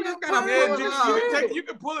bone. You just gotta you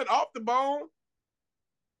can pull it off the bone.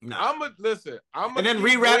 No. And then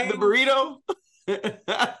rewrap the burrito.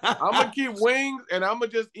 I'm gonna keep wings and I'm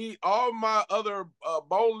gonna just eat all my other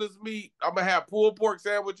boneless meat. I'm gonna have pulled pork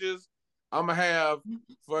sandwiches. I'm gonna have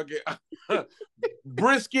fucking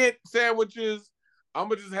brisket sandwiches. I'm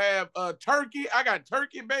gonna just have turkey. I got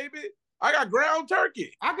turkey, baby. I got ground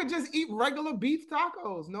turkey. I could just eat regular beef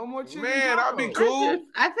tacos. No more chicken. Man, tacos. I'd be cool.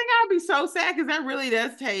 I think I'll be so sad because that really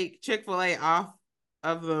does take Chick-fil-A off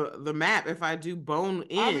of the map if I do bone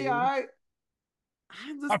in. I'll be all right.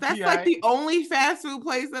 That's like the only fast food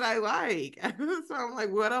place that I like. So I'm like,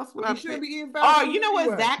 what else would I shouldn't be eating fast food? Oh, you know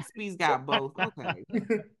what? Zaxby's got both. Okay.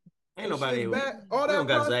 Ain't nobody all that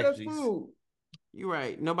processed Zaxby's. food. You're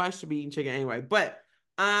right. Nobody should be eating chicken anyway. But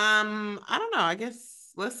I don't know. I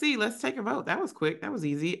guess let's see. Let's take a vote. That was quick. That was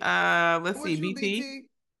easy. Let's see. BT.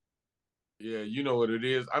 Yeah, you know what it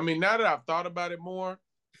is. I mean, now that I've thought about it more.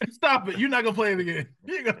 Stop it. You're not gonna play it again.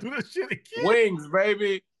 You ain't gonna do this shit again. Wings,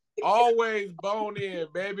 baby. Always bone in,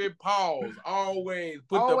 baby. Pause. Always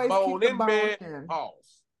put the bone in bed.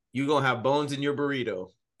 Pause. You gonna have bones in your burrito.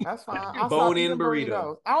 That's fine. I'll bone in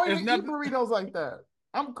burrito. I don't even eat burritos like that.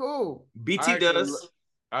 I'm cool. BT does.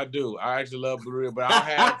 I do. I actually love burritos, but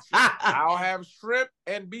I'll have shrimp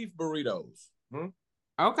and beef burritos.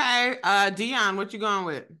 Okay. Dion, what you going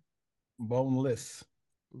with? Boneless.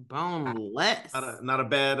 Boneless. Not a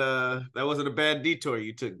bad that wasn't a bad detour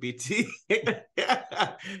you took, BT.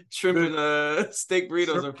 Shrimp and steak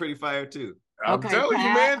burritos are pretty fire too. I'm telling you,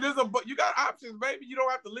 man, you got options, baby. You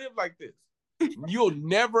don't have to live like this. You'll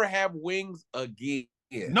never have wings again.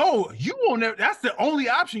 No, you won't never. That's the only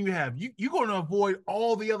option you have. You're gonna avoid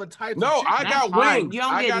all the other types of chicken. I got wings. You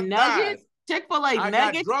don't get nuggets? Chick-fil-A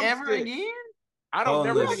nuggets ever again? I don't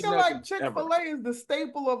never I feel like Chick-fil-A is the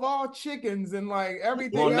staple of all chickens and like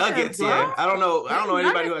everything. Well, nuggets, yeah. I don't know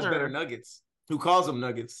anybody who has better nuggets. Who calls them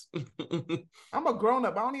nuggets? I'm a grown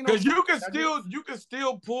up. I don't even know. Because you can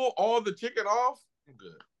still pull all the chicken off. I'm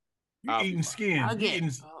good. You're eating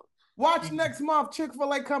skin. Watch next month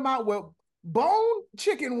Chick-fil-A come out with bone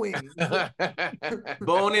chicken wings.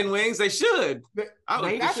 Bone in wings, they should.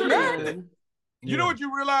 They should. You know what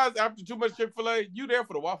you realize after too much Chick-fil-A? You there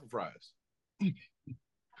for the waffle fries.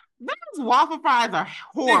 Those waffle fries are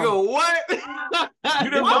horrible. Nigga,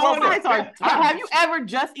 what? Waffle fries are have you ever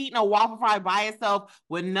just eaten a waffle fry by itself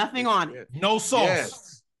with nothing on it? No sauce.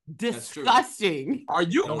 Yes. Disgusting. Are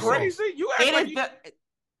you crazy? Sauce. You act like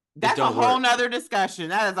that's a whole nother discussion.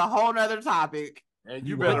 That is a whole nother topic. And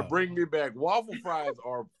you better bring me back. Waffle fries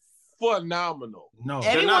are phenomenal. No,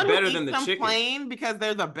 they're not better than the chicken. Plain because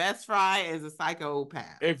they're the best fry is a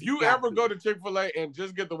psychopath. If you ever go to Chick-fil-A and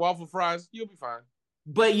just get the waffle fries, you'll be fine.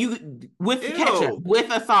 But you with ketchup,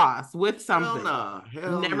 with a sauce, with something.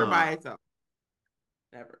 Hell never nah. by itself.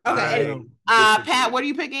 Never. Okay. Pat, what are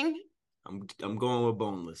you picking? I'm going with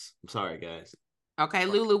boneless. I'm sorry, guys. Okay,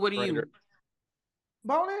 Lulu, what are you?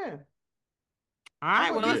 Bone in. All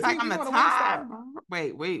right, well, looks like I'm a tie.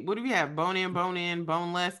 Wait, what do we have? Bone in,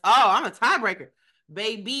 boneless. Oh, I'm a tiebreaker.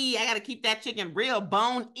 Baby, I got to keep that chicken real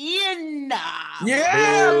bone in.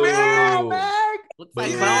 Yeah, man. Looks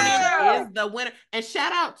like bone in is the winner. And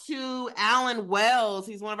shout out to Alan Wells.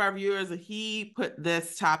 He's one of our viewers. He put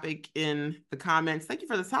this topic in the comments. Thank you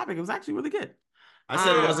for this topic. It was actually really good. I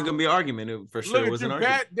said it wasn't going to be an argument. For sure, it was an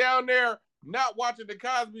argument. Pat down there not watching the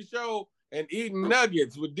Cosby Show and eating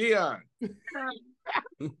nuggets with Dion.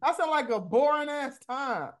 That sounds like a boring ass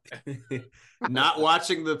time. Not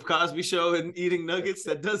watching the Cosby Show and eating nuggets,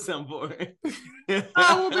 that does sound boring.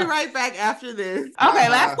 We'll be right back after this. Okay,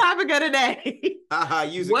 last topic of the day.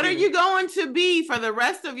 What are you going to be for the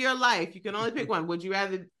rest of your life? You can only pick one. Would you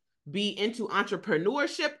rather be into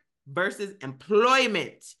entrepreneurship versus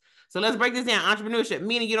employment? So let's break this down. Entrepreneurship,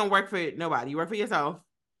 meaning you don't work for nobody. You work for yourself.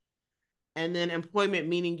 And then employment,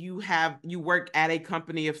 meaning you work at a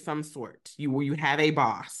company of some sort. You have a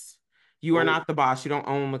boss. You are not the boss. You don't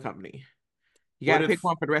own the company. You got to pick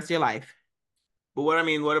one for the rest of your life. But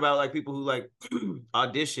what about like people who like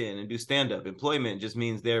audition and do stand-up? Employment just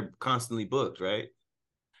means they're constantly booked, right?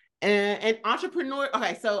 And entrepreneur.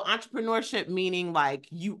 Okay, so entrepreneurship meaning like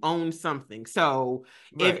you own something. So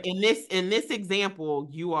if in this example,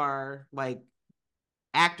 you are like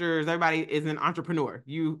actors, everybody is an entrepreneur.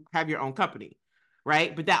 You have your own company,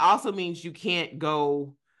 right? But that also means you can't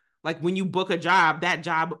go, like when you book a job, that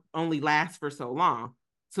job only lasts for so long.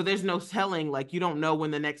 So there's no telling, like you don't know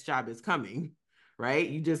when the next job is coming, right?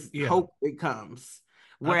 You just hope it comes.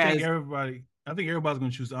 Whereas I think everybody's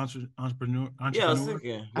going to choose entrepreneur. Yeah, I was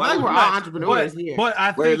thinking. Why we're all entrepreneurs here? But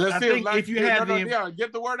I think if you have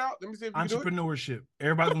get the word out, let me see if you entrepreneurship.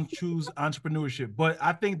 Everybody's going to choose entrepreneurship. But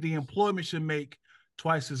I think the employment should make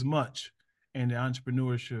twice as much, and the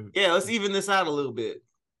entrepreneurship. Yeah, let's even this out a little bit.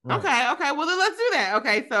 Right. Okay. Well, then let's do that.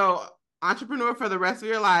 Okay, so entrepreneur for the rest of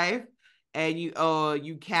your life, and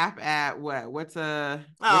you cap at what? What's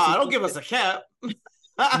don't give us a cap.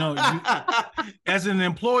 No, as an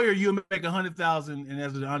employer, you make 100,000, and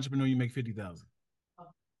as an entrepreneur, you make 50,000.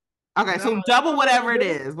 Okay, so double whatever it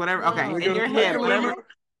is, whatever. Okay, in your head, whatever.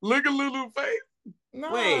 Look at Lulu's face.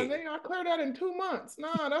 Nah, Wait. I cleared that in 2 months.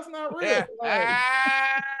 Nah, that's not real.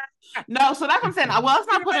 No, so that's what I'm saying. Well, let's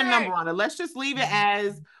not put a number on it. Let's just leave it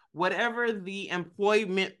as whatever the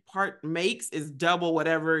employment part makes is double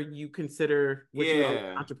whatever you consider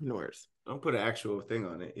entrepreneurs. Don't put an actual thing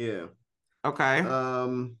on it. Yeah. Okay.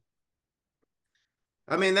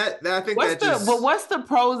 I mean I think but what's the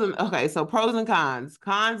pros and so pros and cons.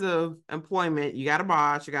 Cons of employment, you got a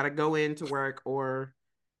boss, you got to go into work, or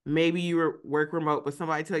maybe you work remote, but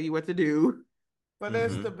somebody tell you what to do. But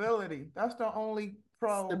there's stability. That's the only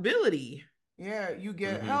pro. Stability. Yeah, you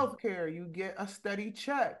get health care, you get a steady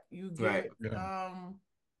check, you get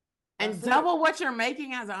and double what you're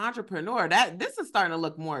making as an entrepreneur. This is starting to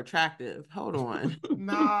look more attractive. Hold on.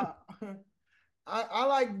 Nah. I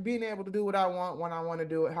like being able to do what I want when I want to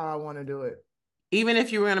do it, how I want to do it. Even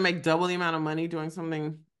if you were going to make double the amount of money doing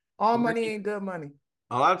something. All money ain't good money.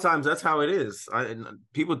 A lot of times that's how it is.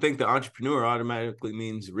 People think that entrepreneur automatically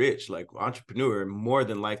means rich. Like entrepreneur more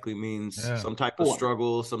than likely means some type of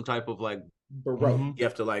struggle, some type of like, you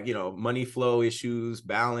have to like, money flow issues,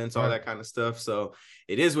 balance, all that kind of stuff. So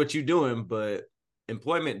it is what you're doing, but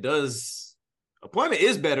employment is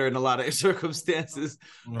better in a lot of circumstances.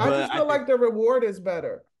 I just feel like the reward is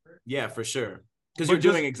better. Yeah, for sure. Because you're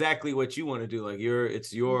doing exactly what you want to do. Like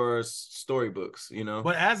it's your storybooks,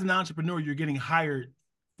 But as an entrepreneur, you're getting hired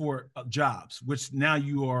for jobs, which now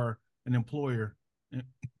you are an employer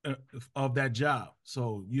of that job.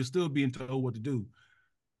 So you're still being told what to do,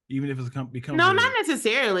 even if it's becomes. No, not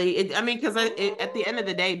necessarily. Because at the end of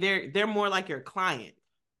the day, they're more like your client.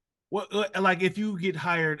 Well, like if you get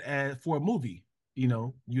hired for a movie,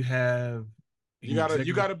 you have. You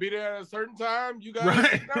gotta be there at a certain time. You gotta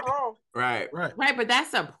get that wrong. Right. But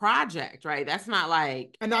that's a project, right? That's not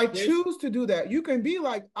like. And I choose to do that. You can be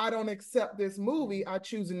like, I don't accept this movie. I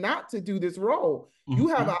choose not to do this role. You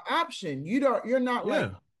have an option. You're not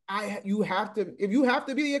like you have to. If you have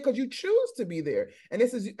to be there because you choose to be there, and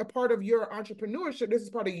this is a part of your entrepreneurship. This is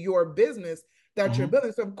part of your business that you're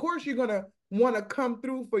building. So of course you're gonna want to come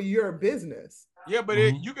through for your business. Yeah, but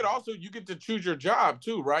you get to choose your job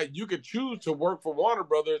too, right? You could choose to work for Warner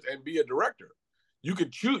Brothers and be a director. You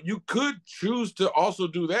could choose to also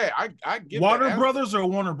do that. I get Warner Brothers or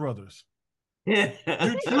Warner Brothers. You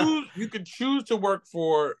could choose to work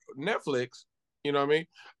for Netflix. You know what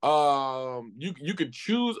I mean? You could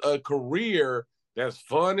choose a career that's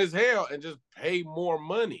fun as hell and just pay more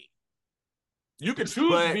money. You could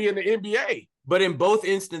choose to be in the NBA. But in both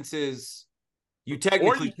instances, you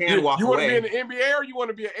technically can walk away. You want to be in the NBA or you want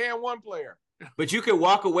to be an N1 player? But you can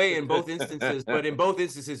walk away in both instances. But in both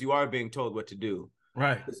instances, you are being told what to do.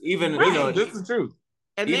 Right. Even this is true.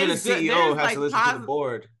 And even a CEO has to listen to the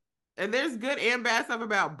board. And there's good and bad stuff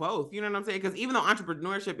about both. You know what I'm saying? Because even though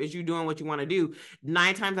entrepreneurship is you doing what you want to do,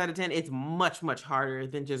 9 times out of 10, it's much, much harder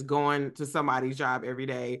than just going to somebody's job every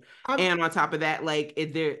day. And on top of that, like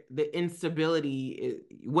the instability.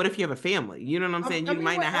 What if you have a family? You know what I'm saying? You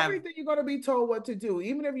might not have everything. You're gonna be told what to do.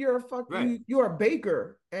 Even if you're you're a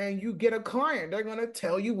baker and you get a client, they're gonna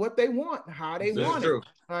tell you what they want, how they want it.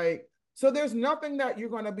 Like so, there's nothing that you're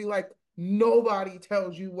gonna be like. Nobody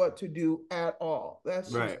tells you what to do at all.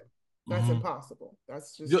 That's just, that's impossible.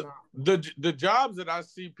 That's just the jobs that I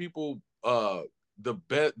see people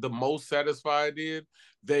the most satisfied in,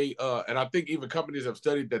 they and I think even companies have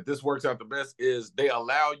studied that this works out the best is they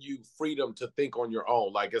allow you freedom to think on your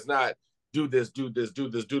own. Like it's not do this.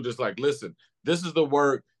 Like, listen, this is the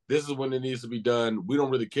work. This is when it needs to be done. We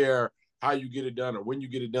don't really care how you get it done or when you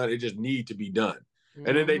get it done. It just needs to be done.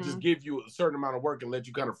 And then they just give you a certain amount of work and let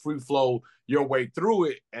you kind of free flow your way through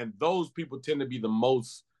it. And those people tend to be the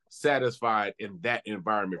most satisfied in that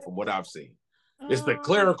environment from what I've seen. It's the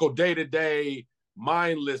clerical day-to-day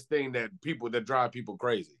mindless thing that drive people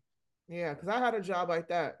crazy. Yeah, because I had a job like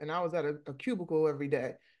that and I was at a cubicle every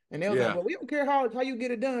day. And they was like, well, we don't care how you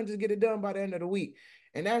get it done, just get it done by the end of the week.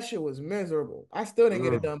 And that shit was miserable. I still didn't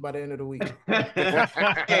get it done by the end of the week.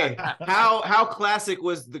 Hey, how classic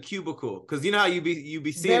was the cubicle? Because you know how you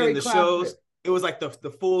be seeing very in the classic shows, it was like the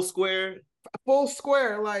full square. Full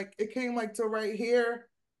square, like it came like to right here,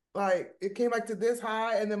 like it came like to this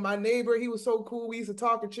high. And then my neighbor, he was so cool. We used to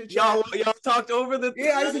talk and chit chat. Y'all talked over the.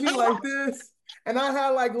 Yeah, I used to be like this. And I had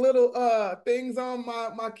like little things on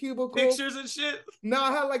my cubicle. Pictures and shit? No,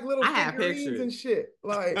 I had like little figurines and shit.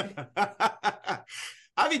 Like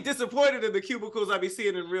I be disappointed in the cubicles I be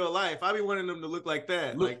seeing in real life. I be wanting them to look like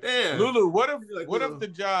that. Like, damn. Lulu, what if the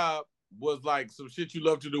job was like some shit you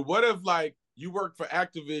love to do? What if like you worked for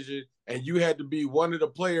Activision and you had to be one of the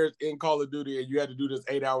players in Call of Duty and you had to do this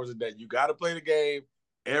 8 hours a day? You got to play the game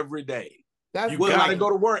every day. You got to go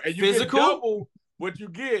to work and you get double what you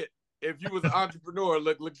get if you was an entrepreneur.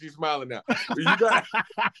 Look, she's smiling now. You got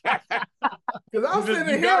because I'm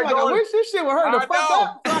sitting here like, I wish this shit would hurt the fuck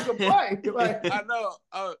up so I could play. Like, I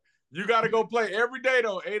know. You got to go play every day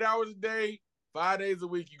though, 8 hours a day, 5 days a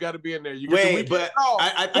week. You got to be in there. You Wait, but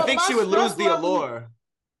I think she would lose the allure.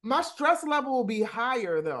 My stress level will be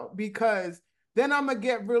higher though, because then I'm gonna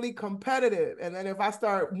get really competitive, and then if I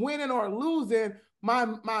start winning or losing,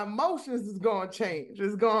 my emotions is gonna change.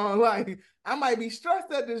 It's going like I might be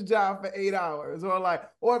stressed at this job for 8 hours,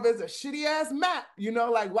 or if it's a shitty ass map,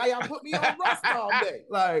 like why y'all put me on Rust all day?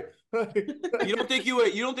 Like you don't think you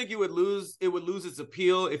would lose its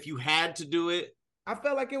appeal if you had to do it? I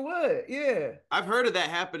felt like it would, yeah. I've heard of that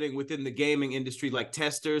happening within the gaming industry, like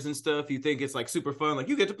testers and stuff. You think it's like super fun, like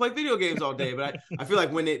you get to play video games all day. But I feel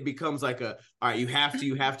like when it becomes like all right, you have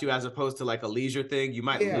to, as opposed to like a leisure thing, you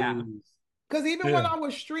might lose. Because even when I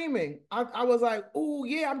was streaming, I was like, oh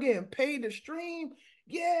yeah, I'm getting paid to stream.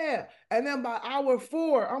 Yeah. And then by hour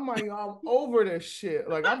 4, I'm like, I'm over this shit.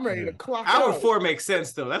 Like I'm ready to clock out. Hour 4 makes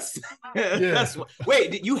sense though. That's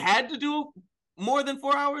wait, you had to do more than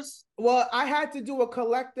 4 hours? Well, I had to do a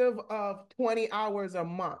collective of 20 hours a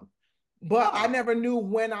month, but I never knew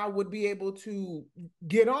when I would be able to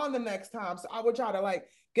get on the next time. So I would try to like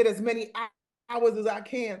get as many hours as I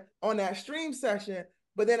can on that stream session.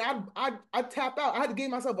 But then I tap out. I had to give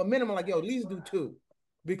myself a minimum, like, yo, at least do 2.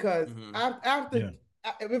 Because after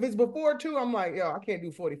if it's before 2, I'm like, yo, I can't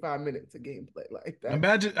do 45 minutes of gameplay like that.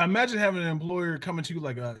 Imagine having an employer coming to you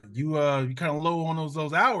like, you kind of low on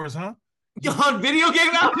those hours, huh? You're on video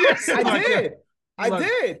game hours? I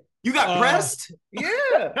did. You got pressed?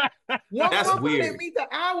 Yeah. That's weird. I didn't meet the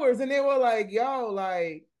hours, and they were like, yo,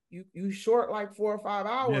 like you short like 4 or 5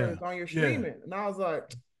 hours on your streaming. And I was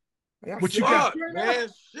like, what you got, man?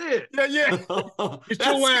 Shit. Yeah. Get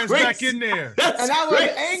your ass back in there. And I was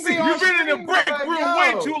angry. You've been in the break room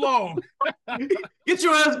way too long. Get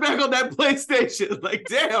your ass back on that PlayStation. Like,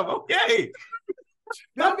 damn, okay.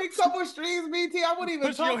 There'll be a couple streams, BT. I wouldn't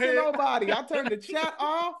even talk to nobody. I turned the chat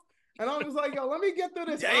off, and I was like, yo, let me get through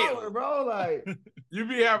this hour, bro. Like, you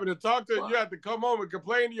be having to talk to, you have to come home and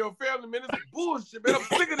complain to your family, man. It's bullshit, man. I'm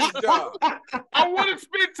sick of this job. I want to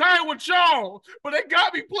spend time with y'all, but they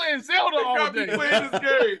got me playing Zelda all day. Playing this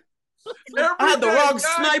game. I had the wrong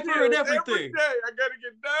sniper and everything. Every day, I gotta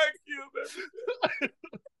get 9 kills.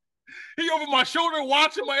 He over my shoulder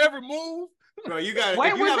watching my every move. Bro, you got.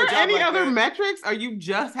 Wait, was there any other metrics, or you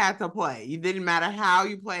just had to play? You didn't matter how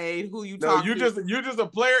you played, who you talked to. You're just a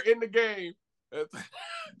player in the game.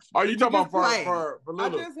 Are you talking about for Lulu? I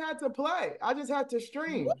just had to play. I just had to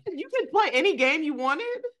stream. What? You could play any game you wanted.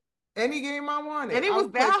 Any game I wanted, and it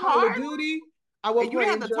was that hard. Call of Duty. I would. You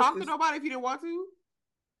didn't have to talk to nobody if you didn't want to.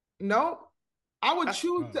 No, I would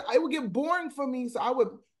choose to. It would get boring for me, so I would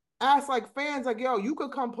ask like fans, like, "Yo, you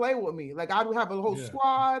could come play with me." Like I would have a whole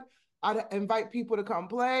squad. I'd invite people to come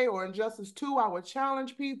play, or Injustice 2, I would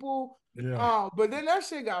challenge people. Yeah. But then that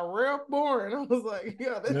shit got real boring. I was like,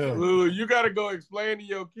 Lulu, you got to go explain to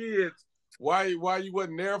your kids why you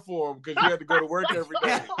wasn't there for them, because you had to go to work every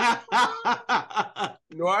day. I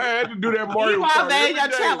had to do that Mario Kart every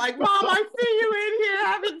day. Chat like, Mom, I see you in here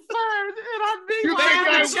having fun, and I'm being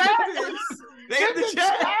They in the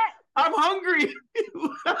chat. I'm hungry.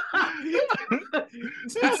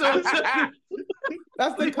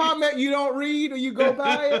 That's the comment you don't read or you go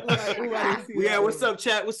by it. Like, what's up,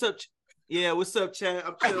 chat? What's up? Yeah, what's up, chat?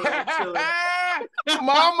 I'm chilling.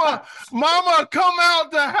 Mama, come out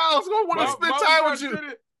the house. I want to spend time with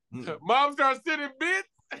you. Mom starts sending bits.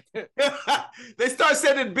 They start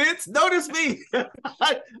sending bits. Notice me.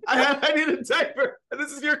 I need a diaper.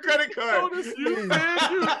 This is your credit card. Notice you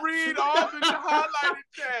said you read all the highlighted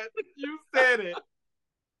chat. You said it.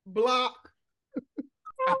 Block.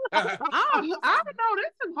 I don't know.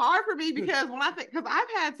 This is hard for me because because I've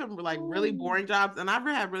had some like really boring jobs and I've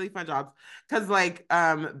had really fun jobs. Because like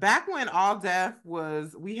back when All Def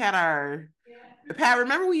was, we had our Pat.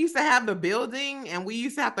 Remember we used to have the building and we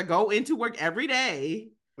used to have to go into work every day.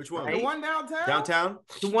 Which one? Right? The one downtown? Downtown?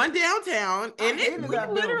 The one downtown. And we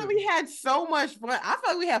literally had so much fun. I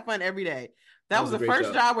felt like we had fun every day. That was the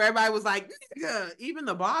first job where everybody was like, even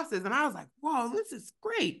the bosses. And I was like, whoa, this is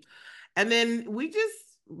great. And then we just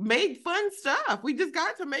made fun stuff. We just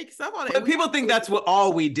got to make stuff on it. But people think that's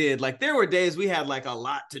all we did. Like there were days we had like a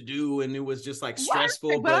lot to do and it was just like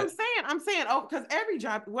stressful. Right. But I'm saying, because every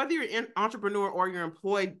job, whether you're an entrepreneur or you're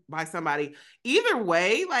employed by somebody, either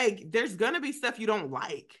way, like there's gonna be stuff you don't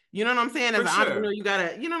like. You know what I'm saying? As an entrepreneur, you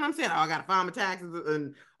gotta, you know what I'm saying? Oh, I gotta file my taxes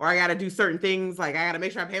or I gotta do certain things. Like I gotta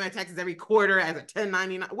make sure I pay my taxes every quarter as a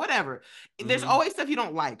 1099, whatever. There's always stuff you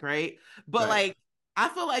don't like, right? But like I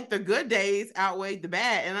feel like the good days outweighed the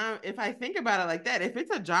bad. And if I think about it like that, if it's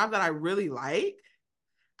a job that I really like,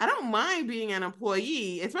 I don't mind being an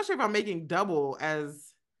employee, especially if I'm making double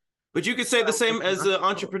as. But you could say the same as an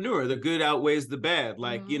entrepreneur. The good outweighs the bad.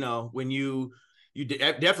 Like, you know, when you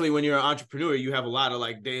definitely, when you're an entrepreneur, you have a lot of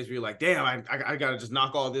like days where you're like, damn, I gotta just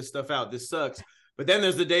knock all this stuff out. This sucks. But then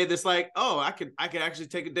there's the day that's like, oh, I could actually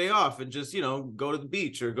take a day off and just, you know, go to the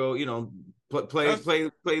beach or go, you know, play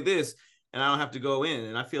this, and I don't have to go in.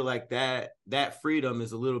 And I feel like that freedom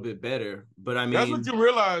is a little bit better. But I mean, that's what you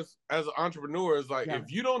realize as an entrepreneur is like,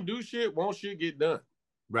 if you don't do shit, won't shit get done?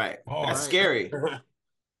 Right. That's scary.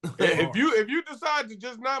 If you decide to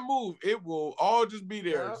just not move, it will all just be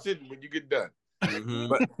there sitting when you get done.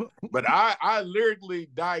 But I lyrically,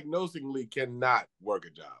 diagnosingly cannot work a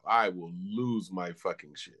job. I will lose my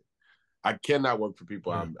fucking shit. I cannot work for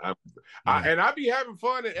people. And I be having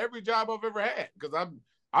fun at every job I've ever had because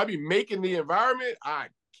I be making the environment. I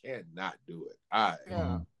cannot do it.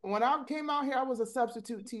 When I came out here, I was a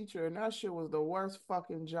substitute teacher, and that shit was the worst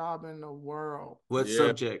fucking job in the world. What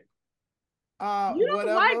subject? You don't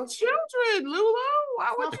like children, Lulu.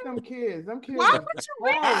 Why would them kids? Them kids. Why would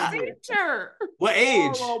you be a teacher? What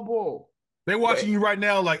age? They're watching you right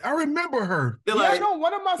now. Like, I remember her. I know.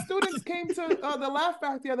 One of my students came to the Laugh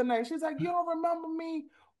Factory the other night. She's like, "You don't remember me,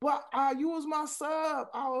 but you was my sub."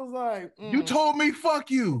 I was like, "You told me,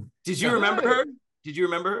 fuck you." Did you remember her? Did you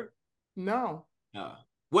remember her? No.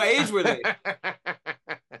 What age were they?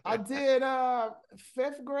 I did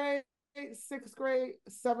 5th grade, 6th grade,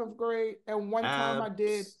 7th grade, and one time I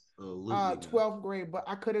did 12th grade, but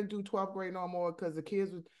I couldn't do 12th grade no more because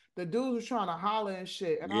the dudes was trying to holler and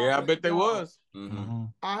shit. And I bet they was.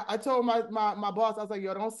 I told my boss, I was like,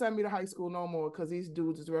 yo, don't send me to high school no more because these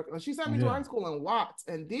dudes is working. She sent me to high school in Watts,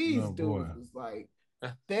 and these dudes was like,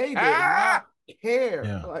 they did not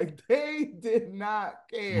care. Like, they did not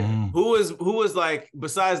care. Who was like,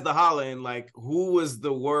 besides the hollering, like, who was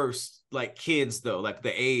the worst, like, kids though, like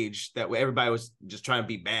the age that everybody was just trying to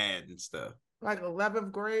be bad and stuff? Like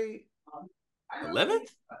 11th grade. 11th?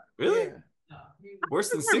 Really? Yeah. Worse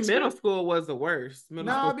than 6th? Middle school was the worst.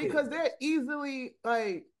 Because they're easily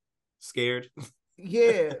like scared.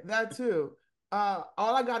 Yeah, that too. All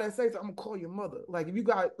I gotta say is I'm gonna call your mother. Like if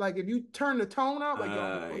you turn the tone up, like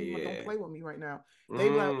don't play with me right now. They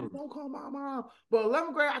be like, don't call my mom. But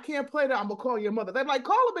 11th grade, I can't play that. I'm gonna call your mother. They be like,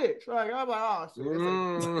 call a bitch. Like I'm like,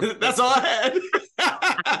 oh shit. That's all I had.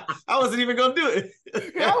 I wasn't even gonna do it.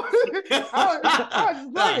 I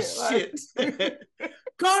was just shit.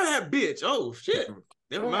 Call that bitch. Oh shit.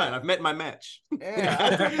 Never mind. I've met my match.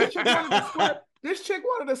 Yeah. This chick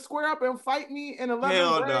wanted to square up and fight me in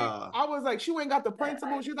 11th grade. Nah. I was like, she ain't got the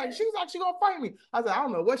principal. She was like, she's actually gonna fight me. I was like, I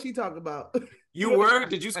don't know what she talking about. You were?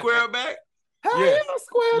 Did you square up back? Hell yeah, I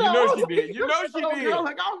squared up. You know she did. You know she did. Girl,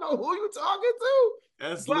 like, I don't know who you talking to.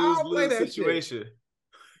 That's lose situation.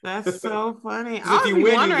 That's so funny. I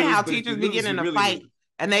was wondering how teachers be getting in a fight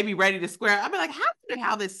and they be ready to square. I'd be like,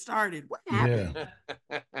 how this started? What happened?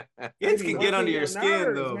 Kids can get under your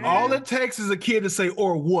skin though. Man. All it takes is a kid to say,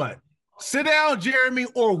 or what? Sit down, Jeremy,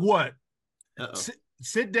 or what?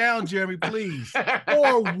 Sit down, Jeremy, please.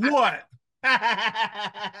 Or what?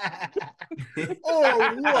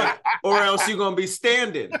 Or what? Or else you're gonna be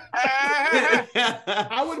standing.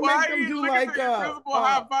 I would make them do like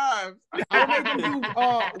high fives. I would make them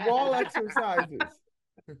do wall exercises.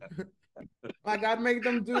 Like I'd make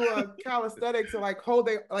them do calisthenics or like hold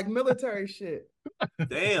their like military shit.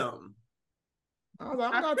 Damn. I was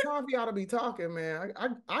like, I'm not talking for y'all to be talking, man.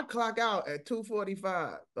 I clock out at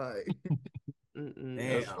 2:45. Like,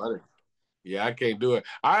 that's funny. Yeah, I can't do it.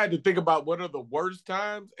 I had to think about what are the worst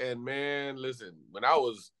times, and man, listen, when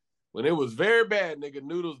it was very bad, nigga,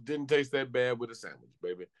 noodles didn't taste that bad with a sandwich,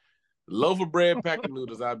 baby. Loaf of bread, pack of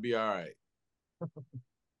noodles, I'd be all right. Wait.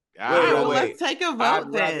 Let's take a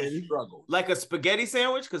vote then. Like a spaghetti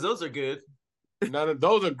sandwich, because those are good. None of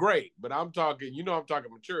those are great, but I'm talking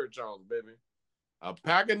mature Charles, baby. A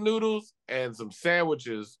pack of noodles and some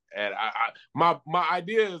sandwiches, and my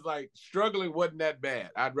idea is like struggling wasn't that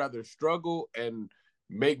bad. I'd rather struggle and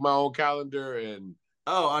make my own calendar and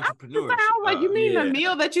entrepreneurship. Like you mean the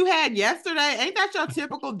meal that you had yesterday? Ain't that your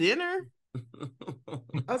typical dinner?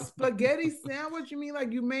 A spaghetti sandwich? You mean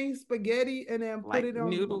like you made spaghetti and then put it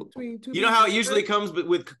on between two? You know how it usually comes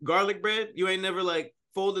with garlic bread? You ain't never like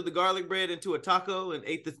folded the garlic bread into a taco and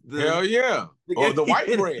ate the hell yeah, or the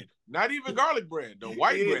white bread. Not even garlic bread, the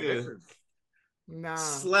white bread. Nah.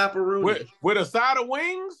 Slap-a-rooney. With a side of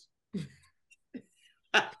wings?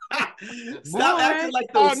 Stop acting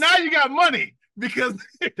like those. Oh, now you got money. because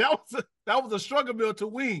that was a struggle meal to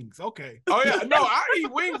wings. Okay. Oh yeah, no, I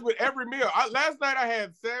eat wings with every meal. Last night I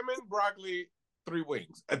had salmon, broccoli, 3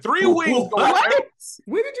 wings. 3 wings.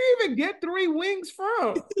 Where did you even get 3 wings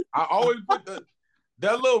from? I always put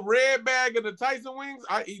that little red bag of the Tyson wings.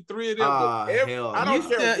 I eat 3 of them. I don't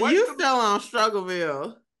care what you still on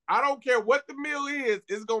Struggleville. I don't care what the meal is.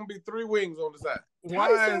 It's gonna be 3 wings on the side.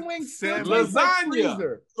 Tyson wings,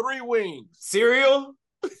 lasagna, 3 wings. Cereal,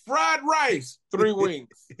 fried rice, 3 wings.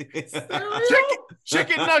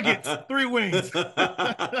 Chicken nuggets, 3 wings.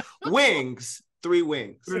 Wings, 3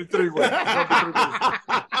 wings. 3 wings.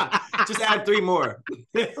 Just add 3 more.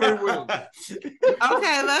 3 wings.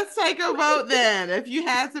 Okay, let's take a vote then. If you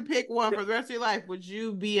had to pick one for the rest of your life, would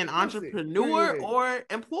you be an entrepreneur or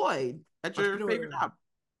employed at your favorite job?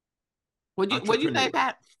 What'd you say,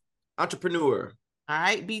 Pat? Entrepreneur. All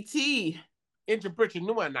right, BT.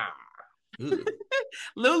 Entrepreneur now.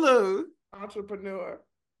 Lulu. Entrepreneur.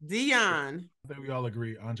 Dion. I think we all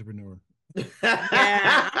agree, entrepreneur.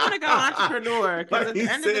 Yeah, I'm gonna go entrepreneur because at the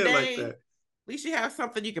end of the day, at least you have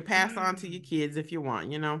something you can pass on to your kids if you want,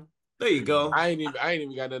 you know. There you go. I ain't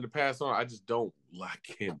even got nothing to pass on. I just don't. I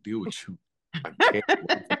can't deal with you. I can't.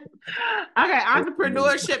 Okay,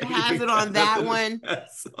 entrepreneurship has it on that one.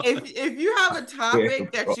 If you have a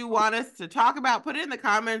topic that you want us to talk about, put it in the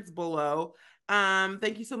comments below.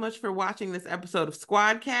 Thank you so much for watching this episode of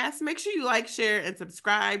SquADDcast. Make sure you like, share, and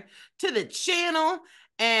subscribe to the channel.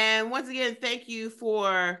 And once again, thank you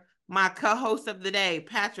for my co-host of the day,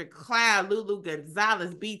 Patrick Cloud, Lulu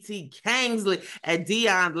Gonzalez, BT Kingsley, and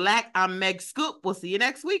Dion Lack. I'm Meg Scoop. We'll see you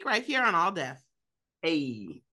next week right here on All Deaf. Hey.